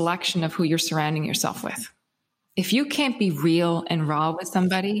it's your selection of who you're surrounding yourself with. If you can't be real and raw with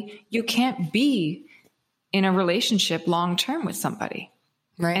somebody, you can't be in a relationship long-term with somebody.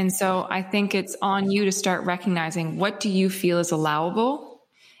 Right. And so I think it's on you to start recognizing what do you feel is allowable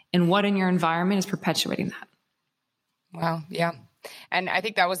and what in your environment is perpetuating that. Wow. Yeah. And I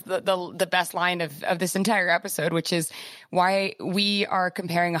think that was the best line of this entire episode, which is why we are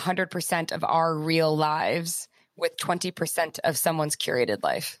comparing 100% of our real lives with 20% of someone's curated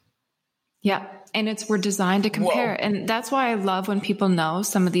life. Yeah. And we're designed to compare. Whoa. And that's why I love when people know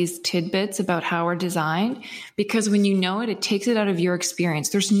some of these tidbits about how we're designed, because when you know it, it takes it out of your experience.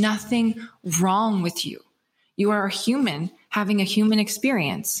 There's nothing wrong with you. You are a human having a human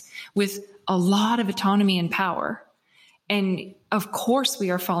experience with a lot of autonomy and power. And of course we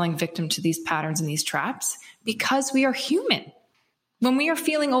are falling victim to these patterns and these traps because we are human. When we are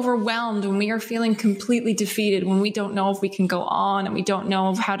feeling overwhelmed, when we are feeling completely defeated, when we don't know if we can go on and we don't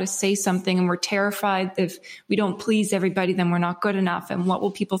know how to say something and we're terrified if we don't please everybody, then we're not good enough. And what will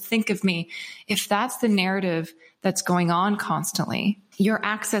people think of me? If that's the narrative that's going on constantly, your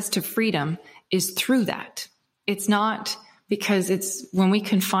access to freedom is through that. It's not because it's when we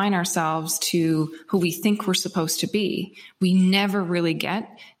confine ourselves to who we think we're supposed to be, we never really get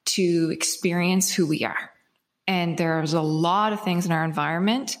to experience who we are. And there's a lot of things in our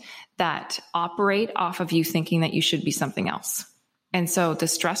environment that operate off of you thinking that you should be something else. And so the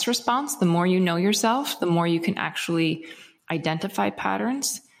stress response, the more you know yourself, the more you can actually identify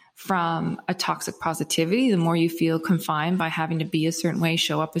patterns from a toxic positivity, the more you feel confined by having to be a certain way,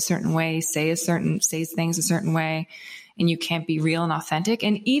 show up a certain way, say things a certain way, and you can't be real and authentic.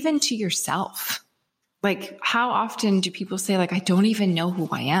 And even to yourself, like how often do people say like, I don't even know who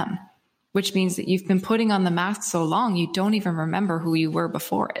I am? Which means that you've been putting on the mask so long, you don't even remember who you were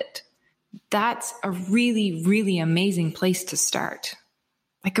before it. That's a really, really amazing place to start.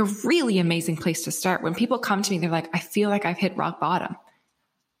 Like a really amazing place to start. When people come to me, they're like, I feel like I've hit rock bottom.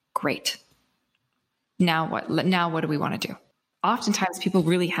 Great. Now what? Now what do we want to do? Oftentimes people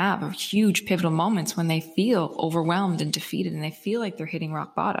really have huge pivotal moments when they feel overwhelmed and defeated and they feel like they're hitting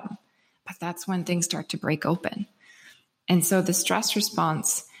rock bottom. But that's when things start to break open. And so the stress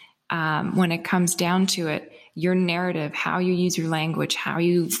response, when it comes down to it, your narrative, how you use your language, how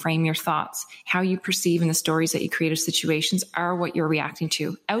you frame your thoughts, how you perceive in the stories that you create of situations are what you're reacting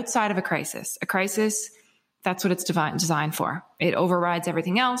to outside of a crisis. A crisis, that's what it's designed for. It overrides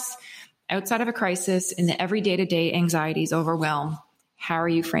everything else. Outside of a crisis, in the every day-to-day anxieties, overwhelm, how are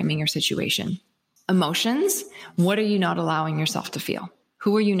you framing your situation? Emotions, what are you not allowing yourself to feel?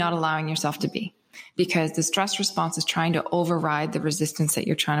 Who are you not allowing yourself to be? Because the stress response is trying to override the resistance that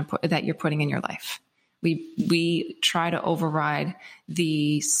you're putting in your life. We try to override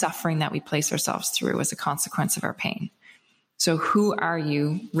the suffering that we place ourselves through as a consequence of our pain. So who are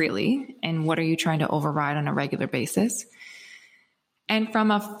you really? And what are you trying to override on a regular basis? And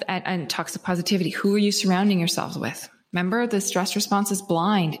from and toxic positivity, who are you surrounding yourselves with? Remember, the stress response is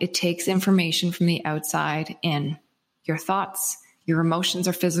blind. It takes information from the outside in. Your thoughts, your emotions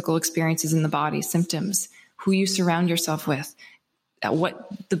or physical experiences in the body, symptoms, who you surround yourself with, what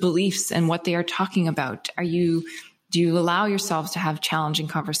the beliefs and what they are talking about. Do you allow yourselves to have challenging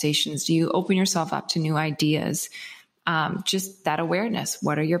conversations? Do you open yourself up to new ideas? Just that awareness.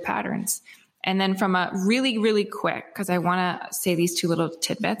 What are your patterns? And then from a really, really quick, because I want to say these two little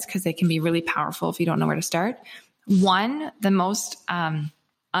tidbits because they can be really powerful if you don't know where to start. One, the most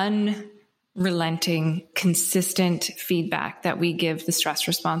unrelenting, consistent feedback that we give the stress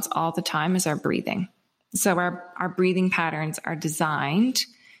response all the time is our breathing. So our breathing patterns are designed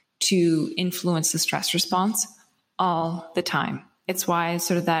to influence the stress response all the time. It's why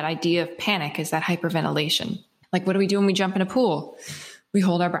sort of that idea of panic is that hyperventilation. Like, what do we do when we jump in a pool? We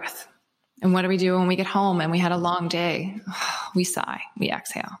hold our breath. And what do we do when we get home and we had a long day? We sigh, we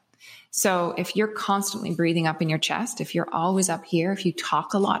exhale. So if you're constantly breathing up in your chest, if you're always up here, if you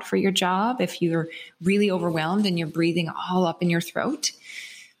talk a lot for your job, if you're really overwhelmed and you're breathing all up in your throat,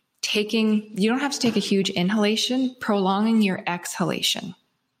 you don't have to take a huge inhalation, prolonging your exhalation.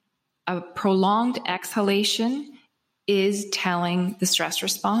 A prolonged exhalation is telling the stress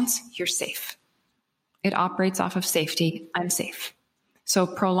response, you're safe. It operates off of safety. I'm safe. So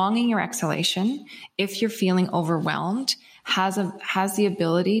prolonging your exhalation, if you're feeling overwhelmed, has the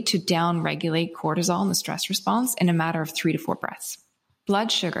ability to down-regulate cortisol in the stress response in a matter of 3 to 4 breaths.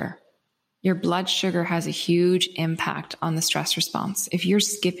 Blood sugar. Your blood sugar has a huge impact on the stress response. If you're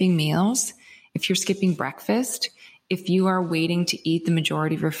skipping meals, if you're skipping breakfast, if you are waiting to eat the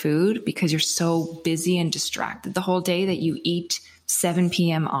majority of your food because you're so busy and distracted the whole day that you eat 7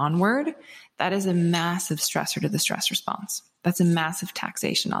 p.m. onward, that is a massive stressor to the stress response. That's a massive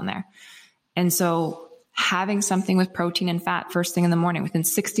taxation on there. And so having something with protein and fat first thing in the morning within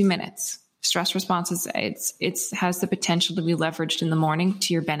 60 minutes, stress responses, it has the potential to be leveraged in the morning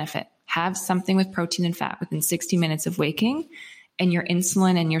to your benefit. Have something with protein and fat within 60 minutes of waking, and your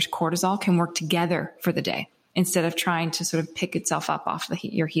insulin and your cortisol can work together for the day instead of trying to sort of pick itself up off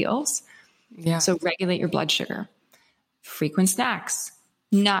your heels. Yeah. So regulate your blood sugar. Frequent snacks,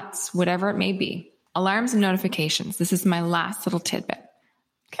 nuts, whatever it may be. Alarms and notifications. This is my last little tidbit.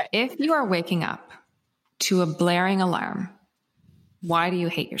 Okay. If you are waking up to a blaring alarm, why do you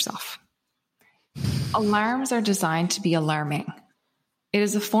hate yourself? Alarms are designed to be alarming. It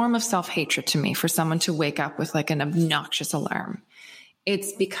is a form of self-hatred to me for someone to wake up with like an obnoxious alarm.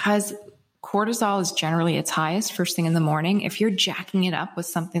 It's because cortisol is generally its highest first thing in the morning. If you're jacking it up with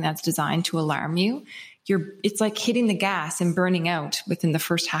something that's designed to alarm you, it's like hitting the gas and burning out within the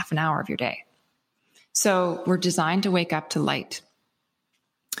first half an hour of your day. So we're designed to wake up to light.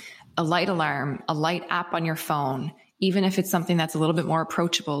 A light alarm, a light app on your phone, even if it's something that's a little bit more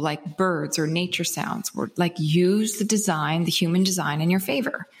approachable, like birds or nature sounds, or like use the human design in your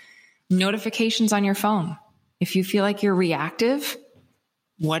favor. Notifications on your phone. If you feel like you're reactive,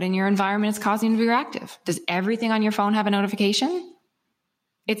 what in your environment is causing you to be reactive? Does everything on your phone have a notification?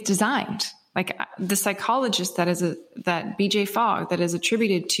 It's designed. Like the psychologist that BJ Fogg, that is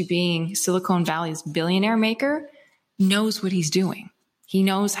attributed to being Silicon Valley's billionaire maker, knows what he's doing. He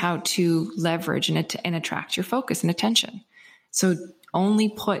knows how to leverage and attract your focus and attention. So only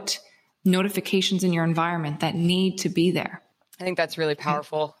put notifications in your environment that need to be there. I think that's really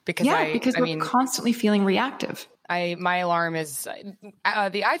powerful because we're constantly feeling reactive. My alarm is the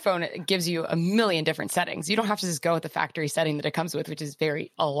iPhone gives you a million different settings. You don't have to just go with the factory setting that it comes with, which is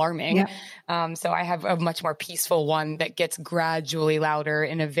very alarming. Yeah. So I have a much more peaceful one that gets gradually louder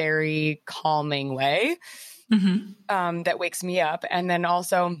in a very calming way. That wakes me up. And then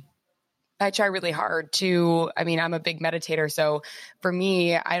also I try really hard I'm a big meditator. So for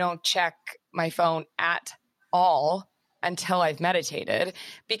me, I don't check my phone at all until I've meditated,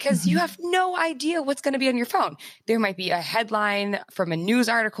 because you have no idea what's going to be on your phone. There might be a headline from a news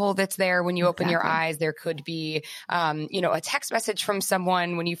article that's there when you open your eyes. There could be, a text message from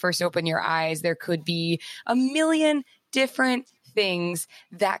someone when you first open your eyes. There could be a million different things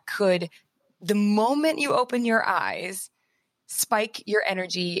that could, the moment you open your eyes, spike your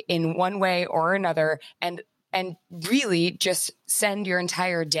energy in one way or another and really just send your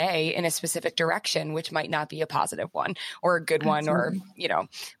entire day in a specific direction, which might not be a positive one or a good one. Absolutely. Or,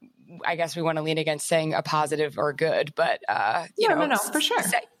 I guess we want to lean against saying a positive or good, but, no, for sure.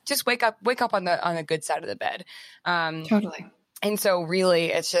 Just wake up on the good side of the bed. Totally. And so really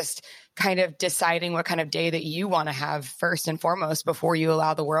it's just kind of deciding what kind of day that you want to have first and foremost before you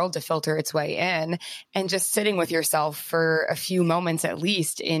allow the world to filter its way in, and just sitting with yourself for a few moments at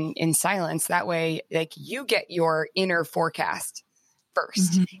least in silence. That way, like, you get your inner forecast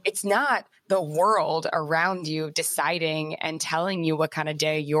first. It's not the world around you deciding and telling you what kind of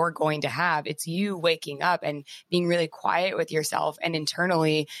day you're going to have. It's you waking up and being really quiet with yourself and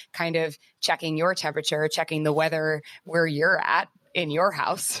internally kind of checking your temperature, checking the weather where you're at in your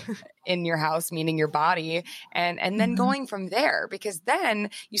house, meaning your body, and then going from there, because then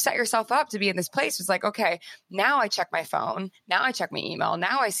you set yourself up to be in this place. It's like, okay, now I check my phone. Now I check my email.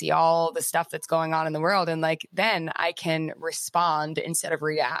 Now I see all the stuff that's going on in the world. And like, then I can respond instead of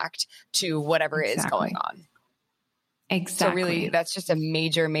react to whatever is going on. Exactly. So really, that's just a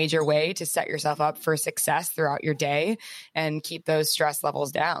major, major way to set yourself up for success throughout your day and keep those stress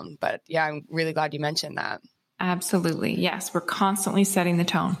levels down. But yeah, I'm really glad you mentioned that. Absolutely. Yes. We're constantly setting the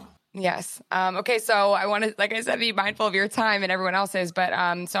tone. Yes. Okay. So I want to, like I said, be mindful of your time and everyone else's, but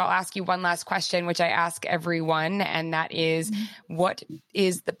so I'll ask you one last question, which I ask everyone. And that is, what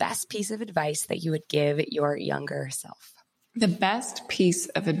is the best piece of advice that you would give your younger self? The best piece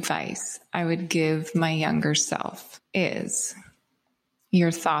of advice I would give my younger self is,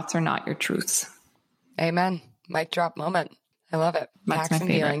 your thoughts are not your truths. Amen. Mic drop moment. I love it. That's Facts and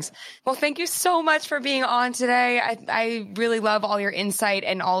feelings. Well, thank you so much for being on today. I really love all your insight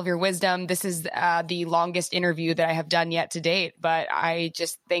and all of your wisdom. This is the longest interview that I have done yet to date, but I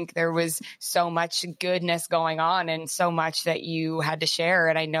just think there was so much goodness going on and so much that you had to share.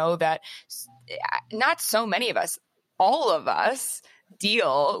 And I know that not so many of us, all of us,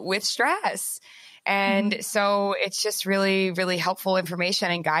 deal with stress. And so it's just really, really helpful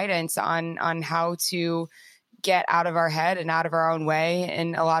information and guidance on how to get out of our head and out of our own way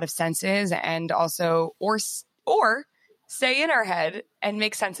in a lot of senses, and also, or stay in our head and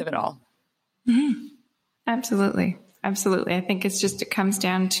make sense of it all. Absolutely. Absolutely. I think it comes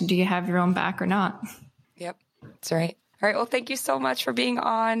down to, do you have your own back or not? Yep. That's right. All right. Well, thank you so much for being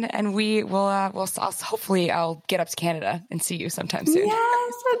on, and we will, hopefully I'll get up to Canada and see you sometime soon.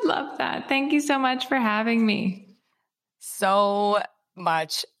 Yes. I'd love that. Thank you so much for having me. So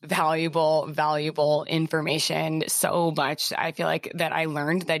much valuable information. So much I feel like that I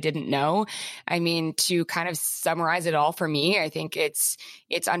learned that I didn't know. I mean, to kind of summarize it all for me, I think it's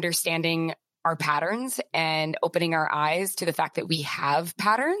understanding our patterns and opening our eyes to the fact that we have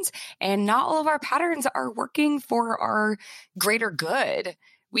patterns, and not all of our patterns are working for our greater good.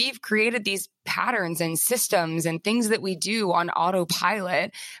 We've created these patterns and systems and things that we do on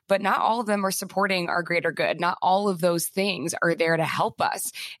autopilot, but not all of them are supporting our greater good. Not all of those things are there to help us.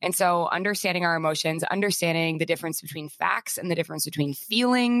 And so understanding our emotions, understanding the difference between facts and the difference between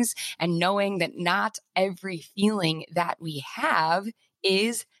feelings, and knowing that not every feeling that we have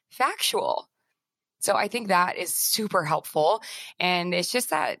is factual. So I think that is super helpful. And it's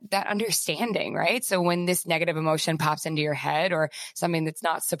just that understanding, right? So when this negative emotion pops into your head or something that's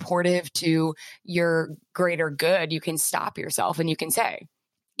not supportive to your greater good, you can stop yourself and you can say,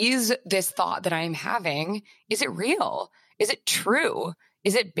 is this thought that I'm having, is it real? Is it true?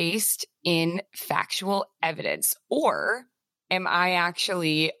 Is it based in factual evidence? Or am I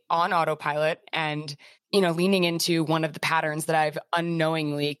actually on autopilot and leaning into one of the patterns that I've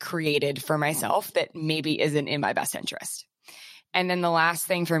unknowingly created for myself that maybe isn't in my best interest? And then the last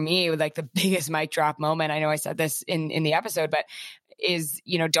thing for me, like the biggest mic drop moment, I know I said this in the episode, but is,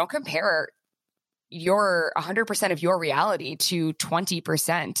 don't compare your 100% of your reality to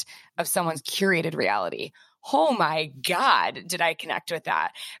 20% of someone's curated reality. Oh my God, did I connect with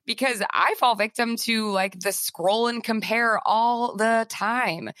that? Because I fall victim to like the scroll and compare all the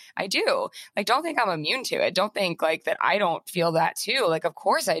time. I do. Like, don't think I'm immune to it. Don't think like that I don't feel that too. Like, of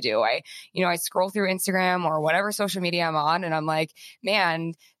course I do. I scroll through Instagram or whatever social media I'm on and I'm like,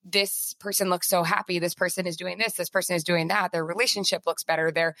 man, this person looks so happy. This person is doing this. This person is doing that. Their relationship looks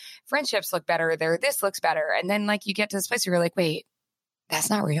better. Their friendships look better. This looks better. And then like you get to this place where you're like, wait,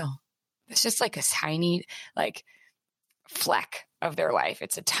 that's not real. It's just like a tiny like fleck of their life.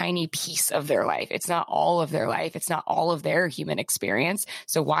 It's a tiny piece of their life. It's not all of their life. It's not all of their human experience.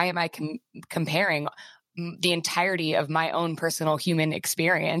 So why am I comparing the entirety of my own personal human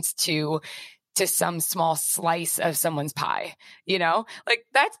experience to some small slice of someone's pie? Like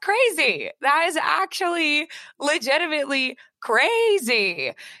that's crazy. That is actually legitimately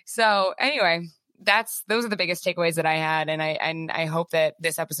crazy. So anyway, those are the biggest takeaways that I had. And I hope that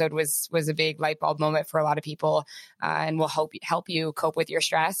this episode was a big light bulb moment for a lot of people, and will help you cope with your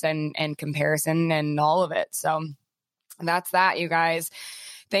stress and comparison and all of it. So that's that, you guys.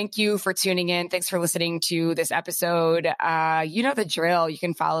 Thank you for tuning in. Thanks for listening to this episode. You know the drill. You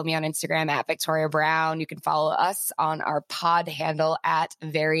can follow me on Instagram at Victoria Brown. You can follow us on our pod handle at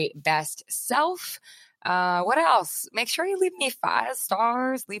Very Best Self. What else? Make sure you leave me 5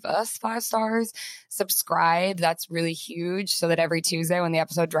 stars. Leave us 5 stars. Subscribe. That's really huge. So that every Tuesday when the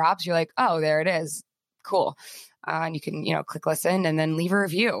episode drops, you're like, oh, there it is. Cool. And you can, click listen and then leave a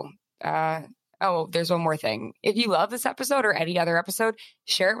review. Oh, there's one more thing. If you love this episode or any other episode,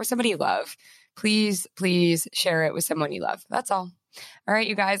 share it with somebody you love. Please, please share it with someone you love. That's all. All right,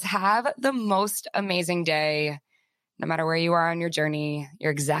 you guys, have the most amazing day. No matter where you are on your journey,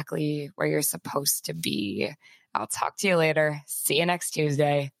 you're exactly where you're supposed to be. I'll talk to you later. See you next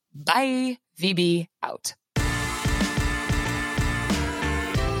Tuesday. Bye. VB out.